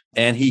another.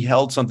 And he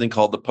held something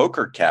called the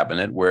poker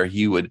cabinet, where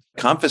he would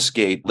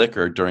confiscate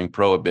liquor during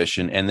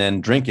Prohibition and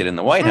then drink it in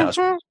the White House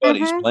with his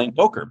buddies playing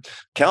poker.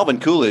 Calvin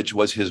Coolidge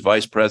was his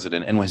vice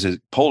president and was his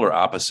polar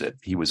opposite.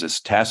 He was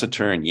this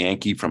taciturn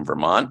Yankee from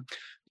Vermont.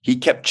 He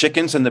kept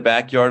chickens in the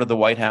backyard of the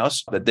White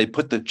House, that they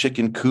put the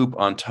chicken coop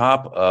on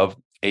top of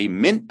a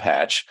mint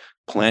patch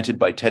planted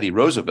by Teddy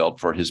Roosevelt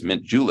for his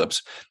mint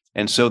juleps.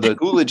 And so the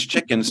Coolidge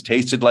chickens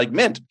tasted like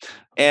mint.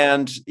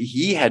 And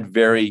he had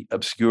very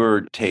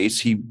obscure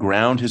tastes. He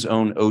ground his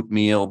own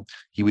oatmeal.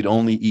 He would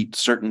only eat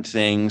certain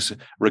things,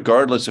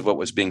 regardless of what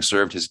was being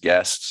served his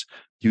guests.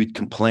 He would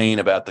complain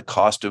about the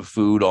cost of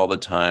food all the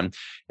time.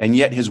 And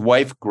yet his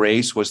wife,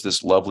 Grace, was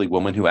this lovely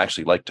woman who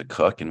actually liked to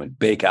cook and would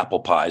bake apple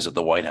pies at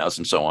the White House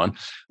and so on.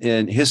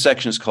 And his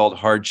section is called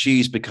hard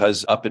cheese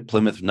because up at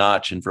Plymouth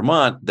Notch in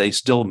Vermont, they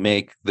still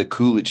make the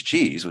Coolidge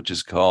cheese, which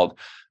is called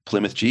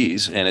Plymouth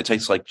cheese, and it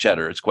tastes like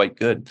cheddar. It's quite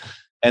good.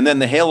 And then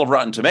the hail of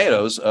rotten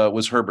tomatoes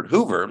was Herbert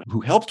Hoover,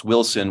 who helped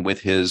Wilson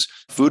with his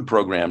food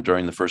program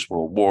during the First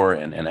World War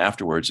and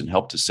afterwards, and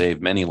helped to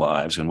save many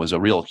lives, and was a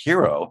real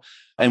hero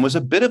and was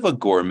a bit of a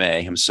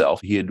gourmet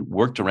himself. He had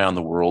worked around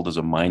the world as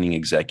a mining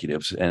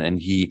executive,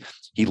 and he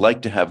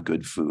liked to have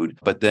good food.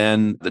 But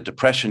then the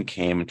Depression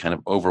came and kind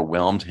of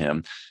overwhelmed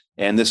him.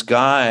 And this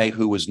guy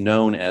who was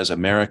known as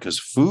America's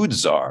food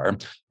czar,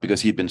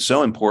 because he'd been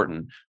so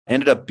important,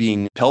 ended up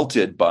being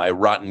pelted by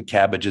rotten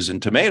cabbages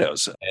and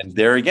tomatoes. And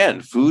there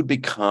again, food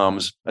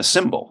becomes a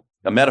symbol,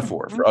 a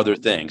metaphor for other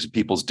things,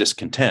 people's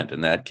discontent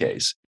in that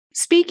case.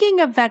 Speaking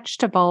of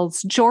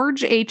vegetables,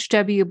 George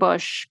H.W.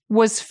 Bush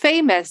was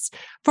famous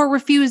for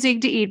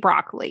refusing to eat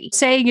broccoli,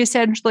 saying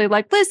essentially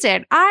like,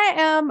 listen, I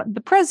am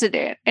the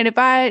president, and if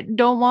I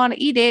don't want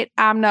to eat it,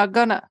 I'm not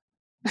gonna.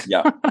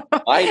 Yeah.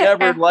 I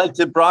never liked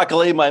it,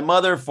 broccoli. My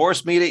mother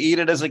forced me to eat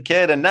it as a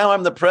kid, and now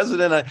I'm the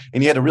president.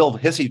 And he had a real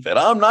hissy fit.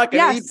 I'm not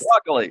going to eat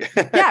broccoli.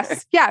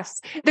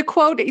 Yes. The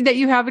quote that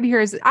you have in here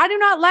is, I do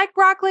not like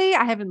broccoli.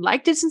 I haven't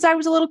liked it since I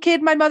was a little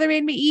kid. My mother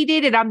made me eat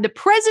it, and I'm the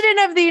president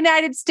of the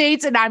United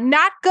States, and I'm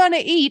not going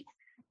to eat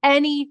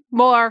any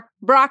more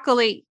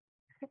broccoli.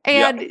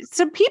 And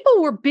some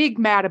people were big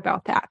mad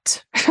about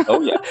that. Oh,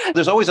 yeah.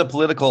 There's always a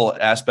political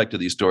aspect of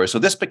these stories. So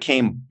this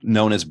became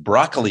known as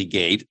Broccoli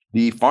Gate.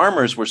 The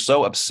farmers were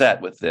so upset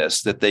with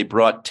this that they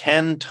brought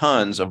 10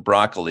 tons of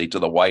broccoli to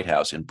the White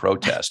House in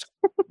protest.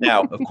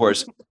 Now, of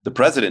course, the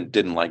president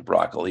didn't like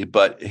broccoli,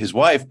 but his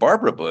wife,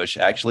 Barbara Bush,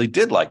 actually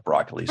did like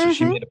broccoli. So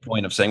she made a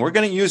point of saying, we're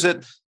going to use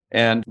it.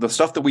 And the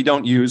stuff that we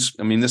don't use,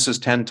 I mean, this is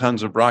 10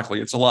 tons of broccoli.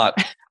 It's a lot.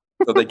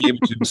 So they gave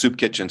it to soup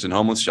kitchens and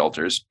homeless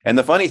shelters. And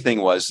the funny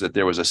thing was that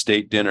there was a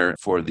state dinner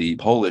for the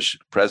Polish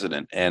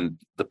president, and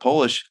the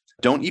Polish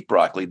don't eat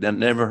broccoli. They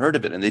never heard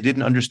of it. And they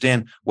didn't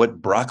understand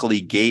what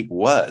Broccoli Gate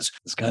was.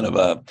 It's kind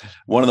of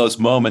one of those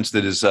moments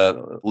that has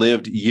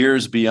lived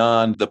years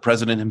beyond the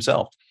president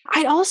himself.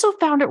 I also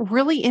found it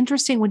really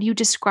interesting when you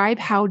describe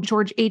how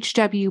George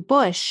H.W.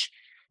 Bush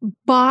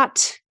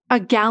bought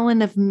a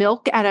gallon of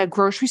milk at a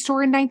grocery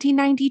store in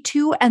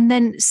 1992 and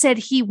then said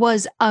he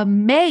was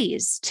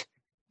amazed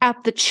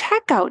at the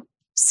checkout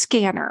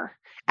scanner.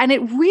 And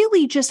it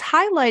really just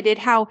highlighted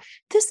how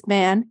this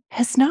man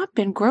has not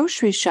been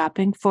grocery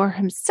shopping for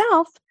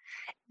himself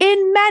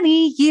in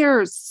many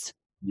years.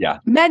 Yeah.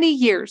 Many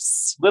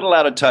years. Little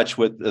out of touch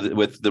with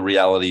the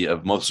reality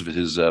of most of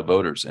his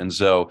voters. And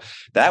so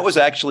that was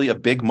actually a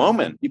big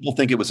moment. People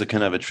think it was a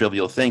kind of a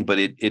trivial thing, but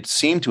it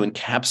seemed to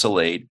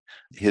encapsulate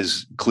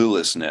his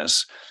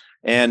cluelessness.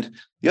 And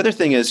the other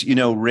thing is,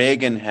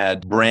 Reagan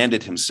had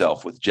branded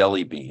himself with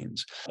jelly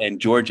beans, and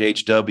George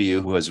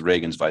H.W., who was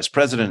Reagan's vice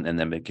president and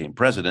then became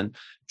president,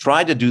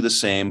 tried to do the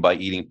same by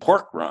eating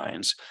pork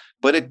rinds,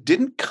 but it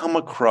didn't come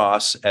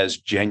across as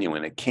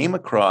genuine. It came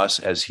across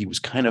as he was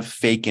kind of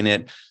faking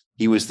it.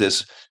 He was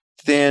this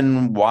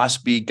thin,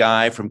 waspy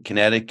guy from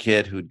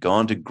Connecticut who'd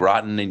gone to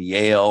Groton and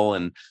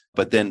Yale,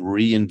 but then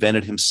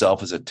reinvented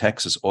himself as a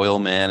Texas oil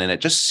man, and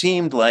it just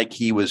seemed like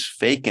he was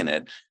faking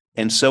it.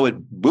 And so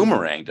it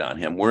boomeranged on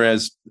him,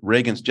 whereas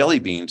Reagan's jelly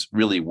beans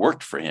really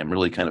worked for him,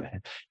 really kind of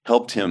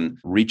helped him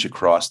reach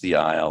across the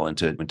aisle and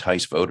to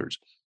entice voters.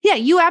 Yeah,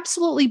 you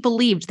absolutely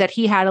believed that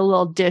he had a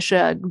little dish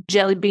of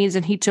jelly beans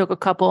and he took a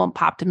couple and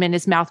popped them in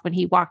his mouth when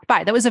he walked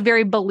by. That was a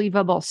very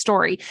believable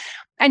story.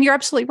 And you're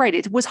absolutely right.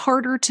 It was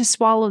harder to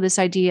swallow this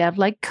idea of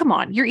like, come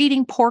on, you're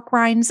eating pork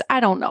rinds. I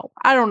don't know.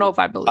 I don't know if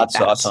I believe hot that.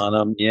 Sauce on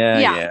them.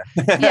 Yeah.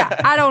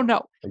 Yeah, I don't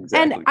know.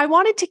 Exactly. And I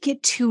wanted to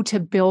get to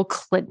Bill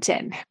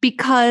Clinton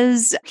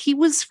because he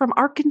was from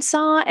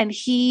Arkansas and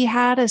he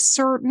had a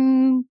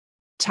certain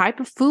type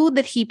of food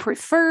that he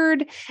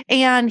preferred,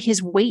 and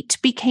his weight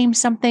became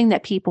something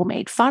that people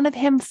made fun of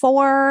him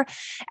for.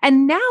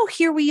 And now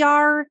here we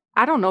are.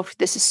 I don't know if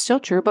this is still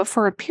true, but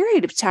for a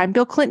period of time,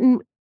 Bill Clinton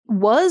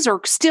was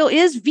or still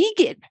is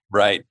vegan.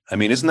 Right. I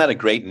mean, isn't that a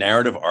great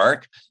narrative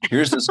arc?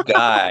 Here's this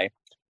guy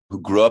who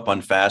grew up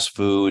on fast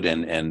food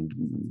and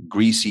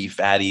greasy,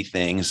 fatty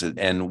things.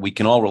 And we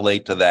can all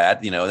relate to that.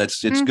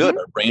 It's good.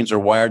 Our brains are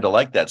wired to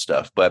like that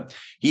stuff. But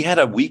he had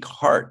a weak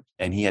heart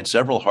and he had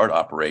several heart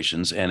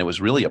operations, and it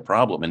was really a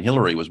problem. And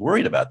Hillary was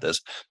worried about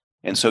this.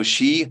 And so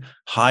she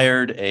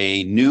hired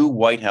a new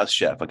White House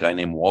chef, a guy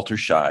named Walter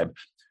Scheib,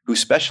 who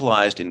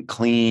specialized in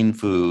clean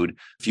food,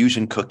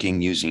 fusion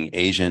cooking using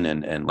Asian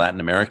and Latin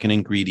American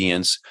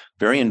ingredients,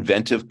 very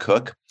inventive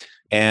cook.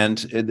 And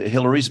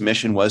Hillary's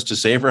mission was to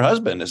save her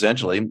husband,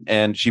 essentially.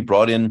 And she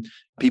brought in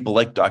people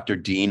like Dr.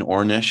 Dean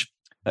Ornish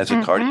as a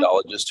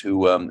cardiologist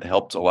who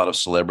helped a lot of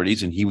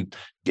celebrities. And he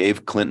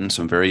gave Clinton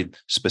some very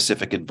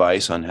specific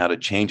advice on how to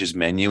change his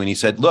menu. And he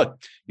said,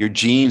 look, your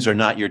genes are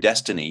not your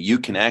destiny. You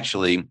can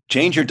actually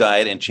change your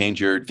diet and change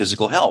your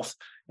physical health.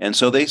 And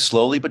so they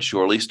slowly but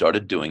surely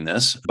started doing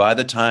this. By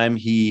the time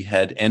he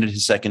had ended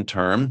his second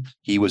term,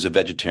 he was a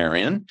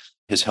vegetarian.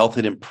 His health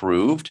had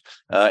improved.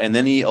 And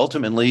then he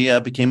ultimately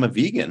became a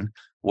vegan.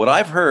 What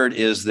I've heard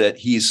is that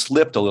he's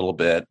slipped a little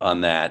bit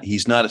on that.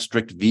 He's not a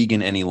strict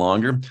vegan any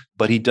longer,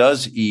 but he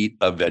does eat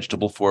a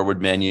vegetable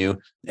forward menu,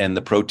 and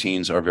the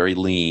proteins are very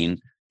lean.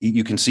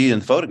 You can see in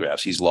the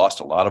photographs, he's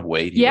lost a lot of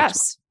weight.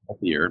 Yes.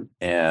 Healthier.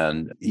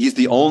 And he's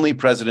the only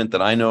president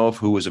that I know of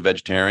who was a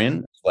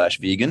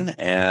vegetarian/vegan.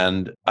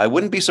 And I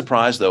wouldn't be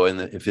surprised, though,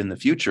 if in the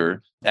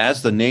future,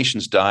 as the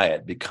nation's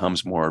diet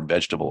becomes more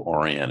vegetable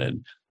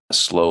oriented,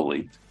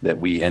 slowly, that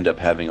we end up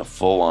having a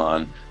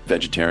full-on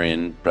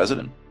vegetarian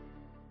president.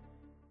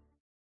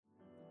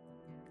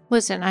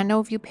 Listen, I know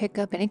if you pick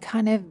up any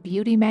kind of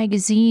beauty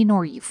magazine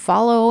or you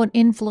follow an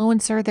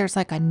influencer, there's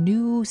like a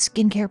new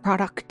skincare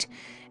product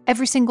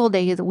every single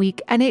day of the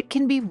week, and it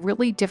can be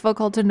really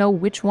difficult to know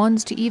which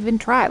ones to even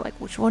try, like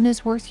which one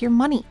is worth your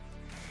money.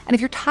 And if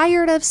you're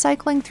tired of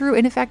cycling through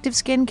ineffective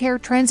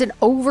skincare trends and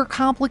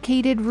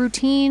overcomplicated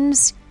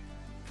routines,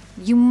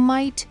 you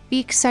might be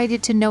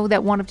excited to know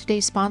that one of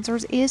today's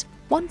sponsors is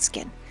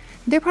OneSkin.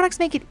 Their products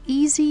make it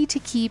easy to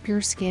keep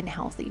your skin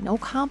healthy. No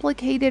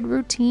complicated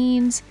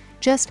routines,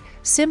 just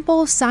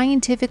simple,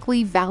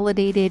 scientifically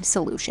validated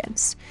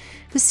solutions.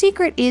 The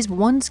secret is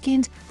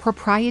OneSkin's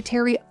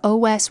proprietary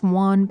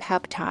OS1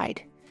 peptide.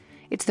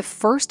 It's the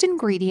first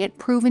ingredient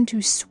proven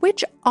to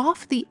switch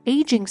off the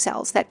aging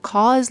cells that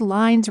cause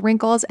lines,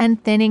 wrinkles,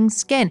 and thinning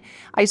skin.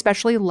 I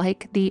especially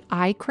like the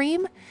eye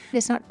cream.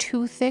 It's not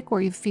too thick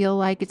where you feel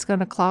like it's going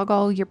to clog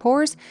all your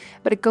pores,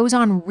 but it goes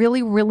on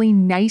really, really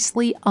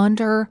nicely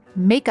under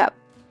makeup.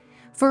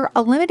 For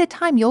a limited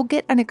time, you'll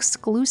get an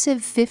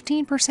exclusive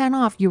 15%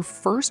 off your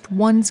first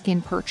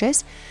OneSkin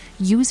purchase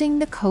using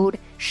the code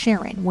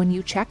Sharon when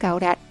you check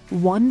out at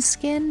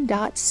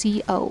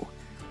oneskin.co.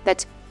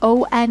 That's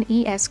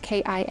oneskin.co.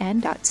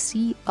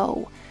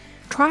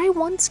 Try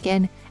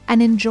OneSkin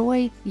and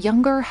enjoy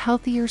younger,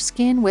 healthier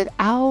skin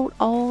without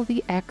all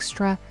the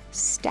extra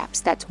steps.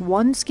 That's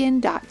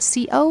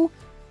oneskin.co,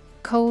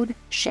 code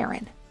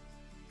Sharon.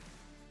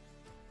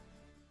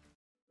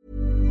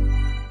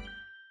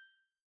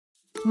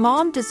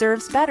 Mom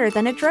deserves better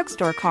than a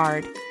drugstore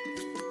card.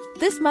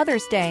 This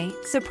Mother's Day,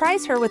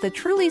 surprise her with a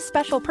truly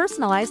special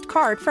personalized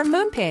card from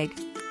Moonpig.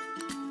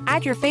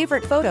 Add your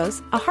favorite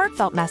photos, a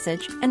heartfelt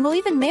message, and we'll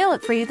even mail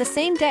it for you the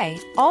same day,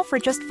 all for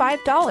just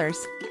 $5.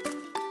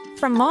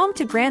 From mom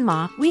to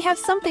grandma, we have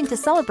something to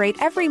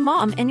celebrate every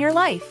mom in your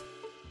life.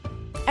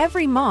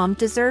 Every mom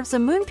deserves a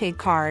Moonpig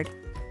card.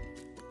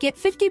 Get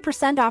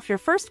 50% off your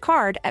first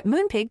card at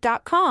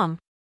moonpig.com.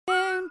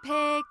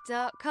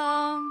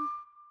 Moonpig.com.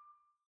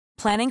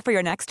 Planning for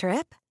your next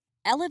trip?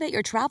 Elevate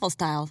your travel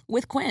style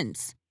with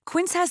Quince.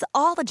 Quince has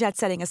all the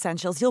jet-setting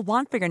essentials you'll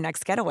want for your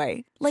next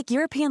getaway, like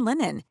European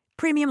linen,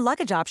 premium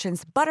luggage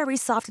options, buttery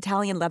soft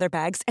Italian leather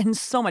bags, and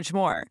so much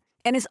more.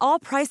 And is all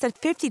priced at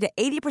 50 to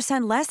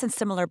 80% less than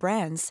similar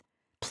brands.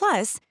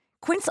 Plus,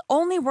 Quince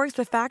only works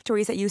with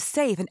factories that use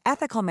safe and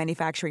ethical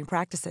manufacturing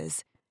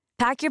practices.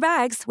 Pack your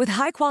bags with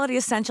high-quality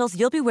essentials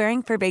you'll be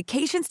wearing for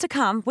vacations to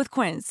come with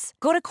Quince.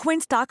 Go to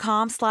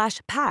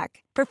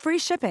quince.com/pack for free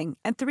shipping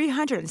and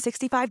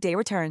 365-day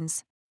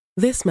returns.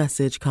 This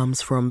message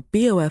comes from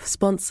BOF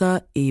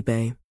sponsor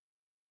eBay.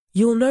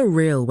 You'll know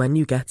real when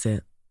you get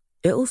it.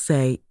 It'll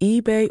say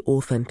eBay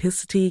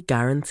Authenticity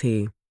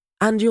Guarantee.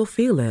 And you'll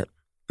feel it.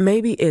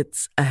 Maybe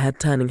it's a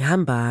head-turning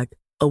handbag,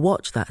 a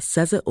watch that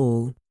says it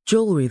all,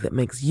 jewelry that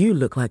makes you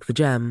look like the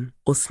gem,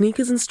 or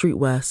sneakers and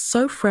streetwear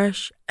so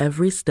fresh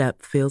every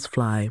step feels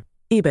fly.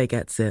 eBay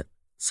gets it.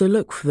 So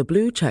look for the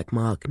blue check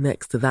mark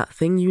next to that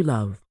thing you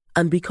love.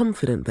 And be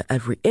confident that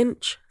every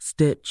inch,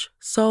 stitch,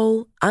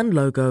 sole, and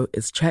logo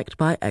is checked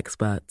by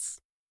experts.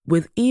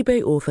 With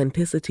eBay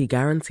Authenticity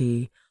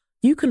Guarantee,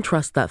 you can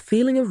trust that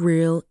feeling of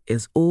real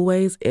is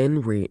always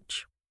in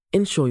reach.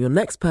 Ensure your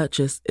next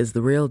purchase is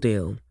the real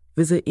deal.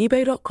 Visit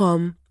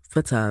ebay.com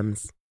for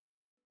terms.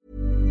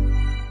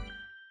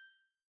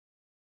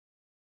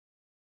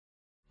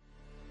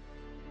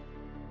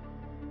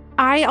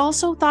 I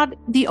also thought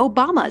the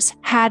Obamas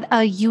had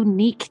a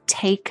unique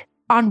take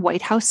on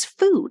White House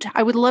food.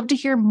 I would love to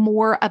hear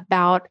more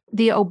about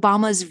the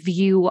Obamas'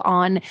 view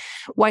on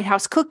White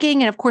House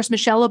cooking. And of course,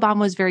 Michelle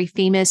Obama was very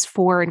famous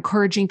for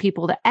encouraging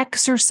people to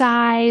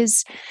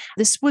exercise.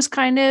 This was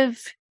kind of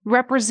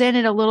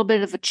represented a little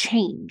bit of a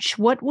change.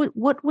 What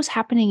was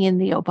happening in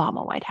the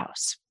Obama White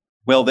House?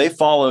 Well, they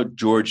followed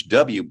George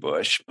W.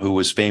 Bush, who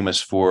was famous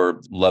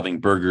for loving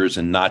burgers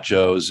and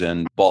nachos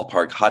and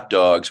ballpark hot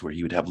dogs, where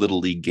he would have little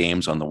league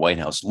games on the White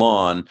House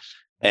lawn,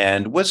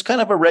 and was kind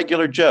of a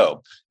regular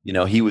Joe. You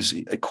know, he was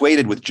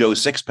equated with Joe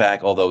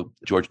Sixpack, although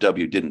George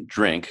W. didn't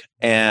drink.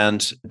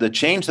 And the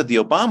change that the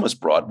Obamas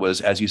brought was,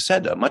 as you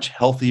said, a much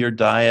healthier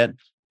diet,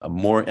 a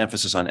more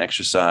emphasis on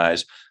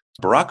exercise.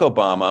 Barack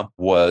Obama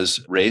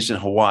was raised in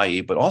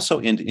Hawaii, but also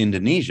in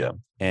Indonesia,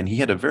 and he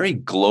had a very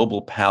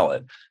global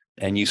palate.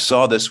 And you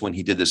saw this when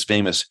he did this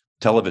famous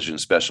television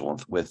special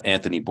with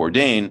Anthony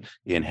Bourdain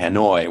in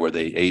Hanoi, where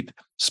they ate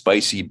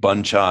spicy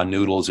bun cha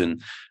noodles in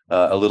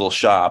a little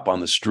shop on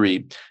the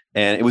street.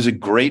 And it was a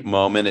great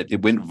moment.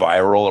 It went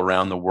viral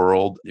around the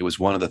world. It was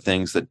one of the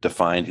things that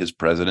defined his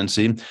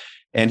presidency.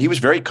 And he was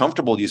very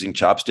comfortable using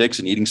chopsticks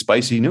and eating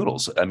spicy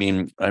noodles. I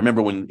mean, I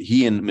remember when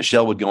he and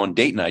Michelle would go on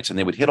date nights and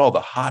they would hit all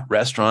the hot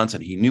restaurants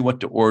and he knew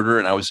what to order.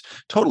 And I was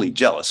totally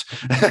jealous.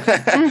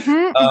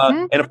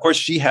 And of course,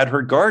 she had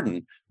her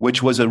garden,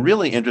 which was a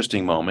really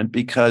interesting moment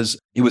because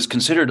it was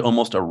considered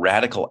almost a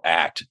radical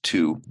act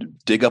to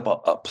dig up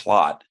a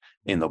plot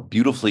in the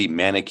beautifully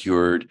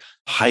manicured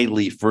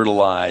highly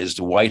fertilized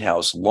White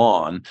House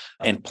lawn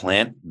and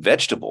plant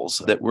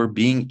vegetables that were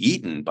being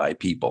eaten by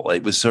people.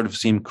 It was sort of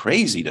seemed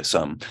crazy to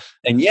some.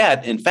 And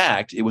yet, in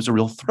fact, it was a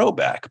real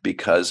throwback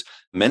because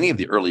many of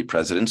the early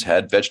presidents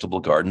had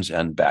vegetable gardens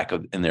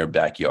in their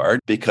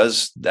backyard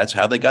because that's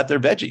how they got their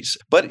veggies.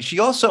 But she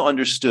also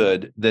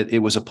understood that it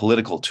was a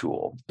political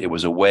tool. It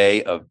was a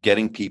way of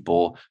getting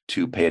people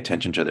to pay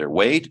attention to their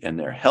weight and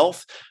their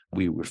health.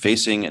 We were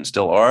facing and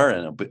still are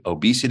an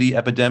obesity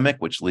epidemic,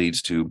 which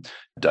leads to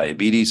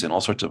diabetes and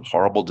all sorts of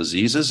horrible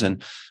diseases.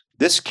 And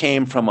this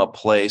came from a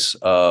place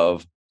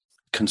of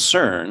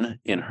concern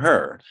in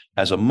her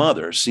as a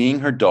mother, seeing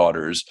her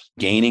daughters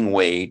gaining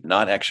weight,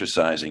 not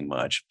exercising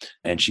much.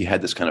 And she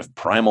had this kind of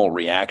primal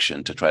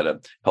reaction to try to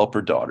help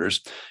her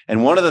daughters.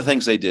 And one of the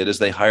things they did is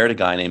they hired a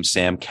guy named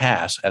Sam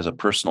Cass as a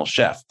personal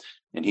chef,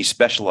 and he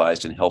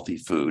specialized in healthy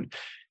food.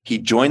 He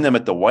joined them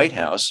at the White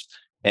House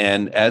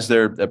and as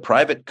their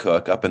private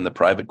cook up in the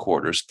private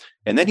quarters.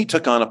 And then he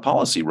took on a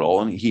policy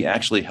role, and he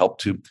actually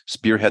helped to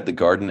spearhead the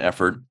garden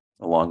effort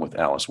along with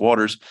Alice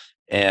Waters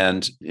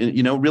and,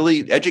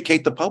 really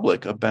educate the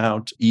public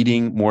about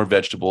eating more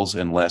vegetables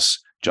and less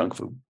junk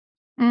food.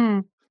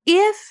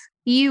 If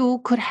you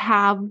could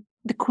have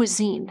the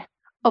cuisine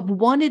of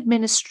one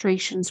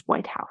administration's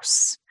White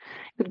House,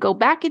 you could go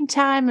back in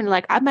time and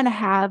I'm going to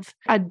have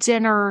a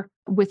dinner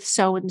with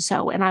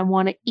so-and-so and I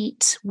want to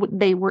eat what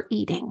they were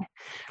eating.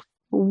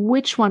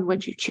 Which one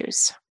would you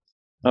choose?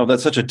 Oh,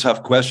 that's such a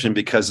tough question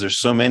because there's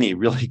so many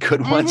really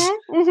good ones.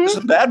 There's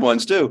some bad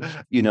ones too.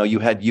 You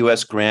had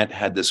U.S. Grant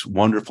had this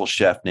wonderful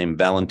chef named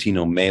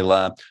Valentino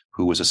Mela,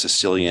 who was a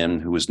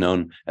Sicilian, who was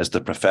known as the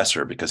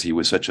professor because he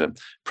was such a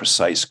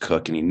precise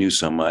cook and he knew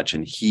so much.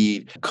 And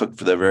he cooked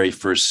for the very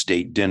first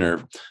state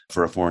dinner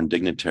for a foreign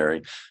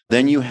dignitary.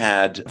 Then you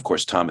had, of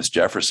course, Thomas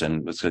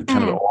Jefferson. It's kind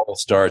of all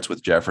starts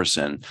with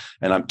Jefferson.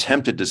 And I'm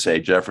tempted to say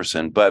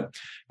Jefferson, but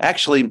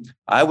actually,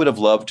 I would have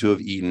loved to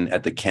have eaten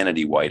at the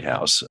Kennedy White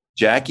House.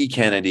 Jackie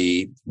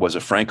Kennedy was a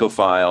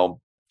Francophile.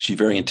 She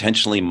very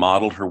intentionally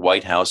modeled her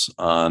White House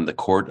on the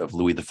court of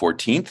Louis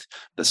XIV,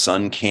 the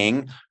Sun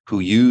King, who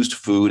used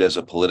food as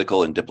a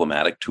political and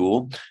diplomatic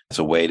tool, as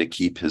a way to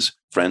keep his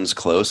friends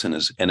close and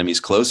his enemies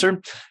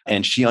closer.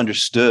 And she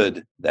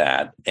understood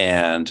that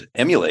and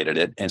emulated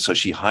it. And so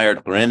she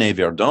hired René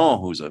Verdun,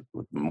 who's a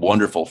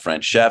wonderful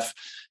French chef,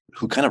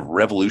 who kind of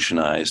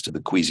revolutionized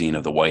the cuisine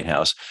of the White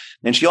House.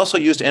 And she also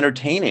used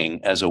entertaining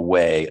as a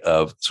way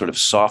of sort of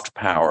soft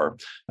power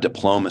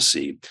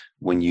diplomacy.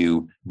 When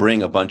you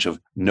bring a bunch of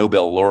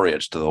Nobel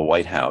laureates to the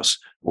White House,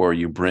 or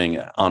you bring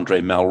André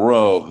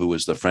Malraux, who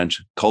was the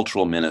French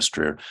cultural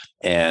minister,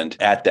 and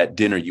at that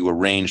dinner you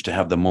arrange to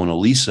have the Mona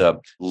Lisa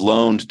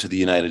loaned to the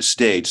United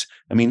States.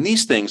 I mean,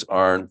 these things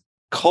are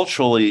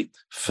culturally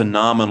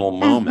phenomenal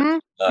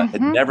moments.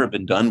 Had never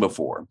been done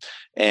before.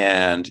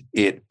 And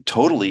it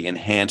totally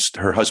enhanced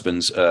her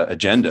husband's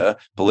agenda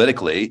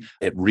politically.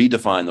 It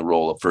redefined the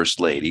role of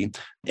First Lady.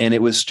 And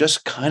it was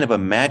just kind of a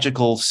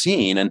magical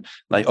scene. And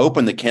I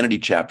opened the Kennedy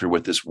chapter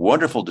with this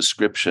wonderful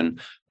description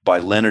by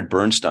Leonard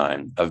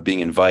Bernstein of being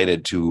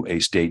invited to a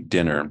state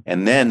dinner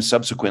and then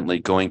subsequently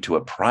going to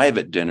a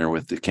private dinner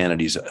with the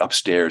Kennedys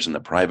upstairs in the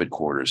private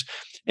quarters.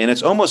 And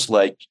it's almost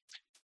like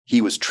he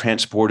was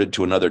transported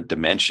to another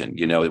dimension.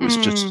 It was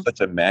just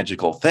such a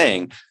magical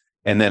thing.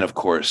 And then, of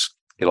course,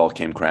 it all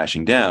came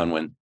crashing down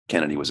when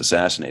Kennedy was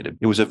assassinated.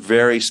 It was a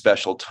very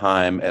special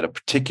time at a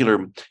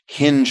particular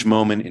hinge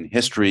moment in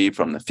history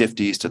from the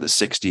 50s to the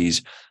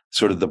 60s,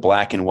 sort of the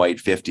black and white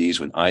 50s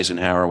when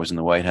Eisenhower was in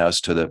the White House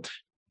to the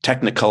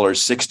Technicolor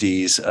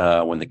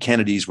 60s when the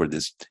Kennedys were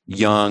this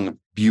young,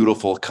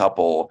 beautiful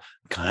couple,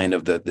 kind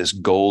of this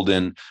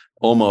golden,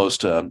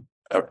 almost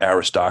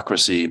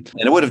aristocracy.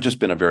 And it would have just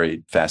been a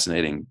very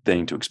fascinating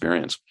thing to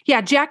experience.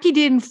 Yeah, Jackie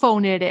didn't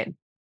phone it in.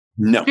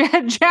 No.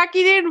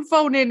 Jackie didn't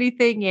phone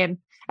anything in.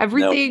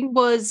 Everything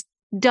was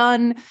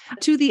done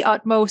to the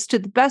utmost, to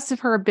the best of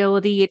her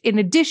ability. In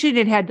addition,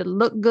 it had to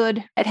look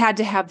good. It had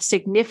to have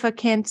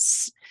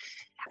significance.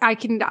 I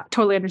can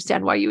totally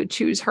understand why you would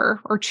choose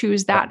her or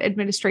choose that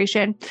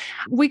administration.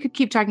 We could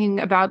keep talking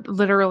about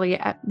literally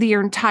the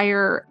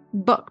entire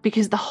book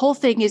because the whole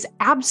thing is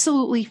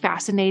absolutely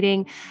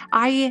fascinating.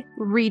 I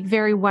read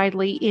very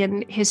widely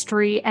in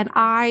history and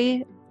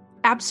I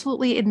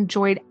absolutely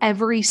enjoyed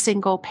every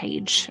single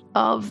page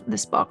of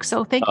this book.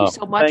 So thank you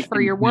so much for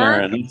your work.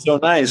 Maren. It's so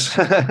nice.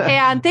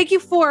 And thank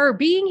you for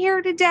being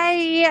here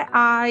today.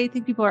 I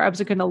think people are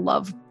absolutely going to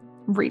love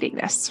reading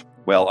this.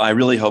 Well, I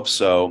really hope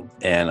so.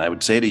 And I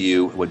would say to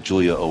you what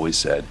Julia always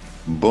said,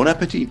 bon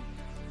appetit.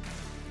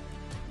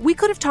 We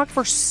could have talked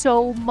for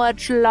so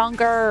much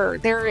longer.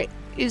 There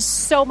is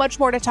so much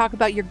more to talk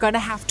about. You're going to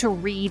have to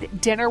read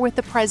Dinner with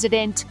the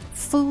President,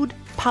 Food,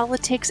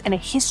 Politics, and a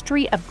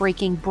History of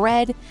Breaking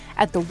Bread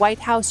at the White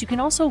House. You can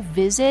also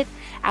visit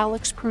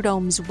Alex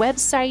Prud'homme's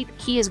website.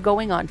 He is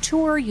going on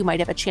tour. You might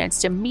have a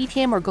chance to meet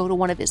him or go to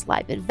one of his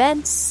live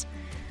events.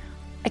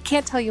 I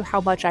can't tell you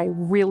how much I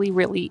really,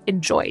 really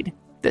enjoyed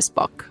this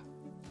book.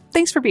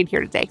 Thanks for being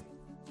here today.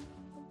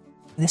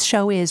 This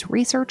show is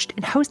researched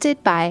and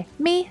hosted by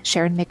me,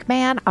 Sharon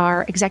McMahon.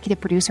 Our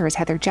executive producer is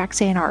Heather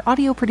Jackson. Our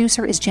audio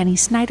producer is Jenny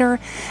Snyder.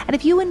 And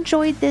if you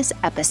enjoyed this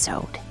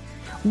episode,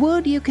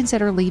 would you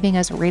consider leaving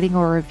us a rating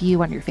or a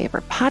review on your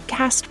favorite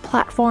podcast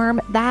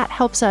platform? That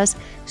helps us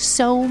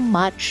so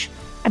much.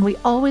 And we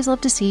always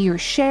love to see your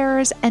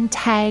shares and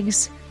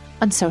tags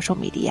on social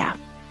media.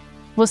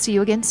 We'll see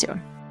you again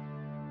soon.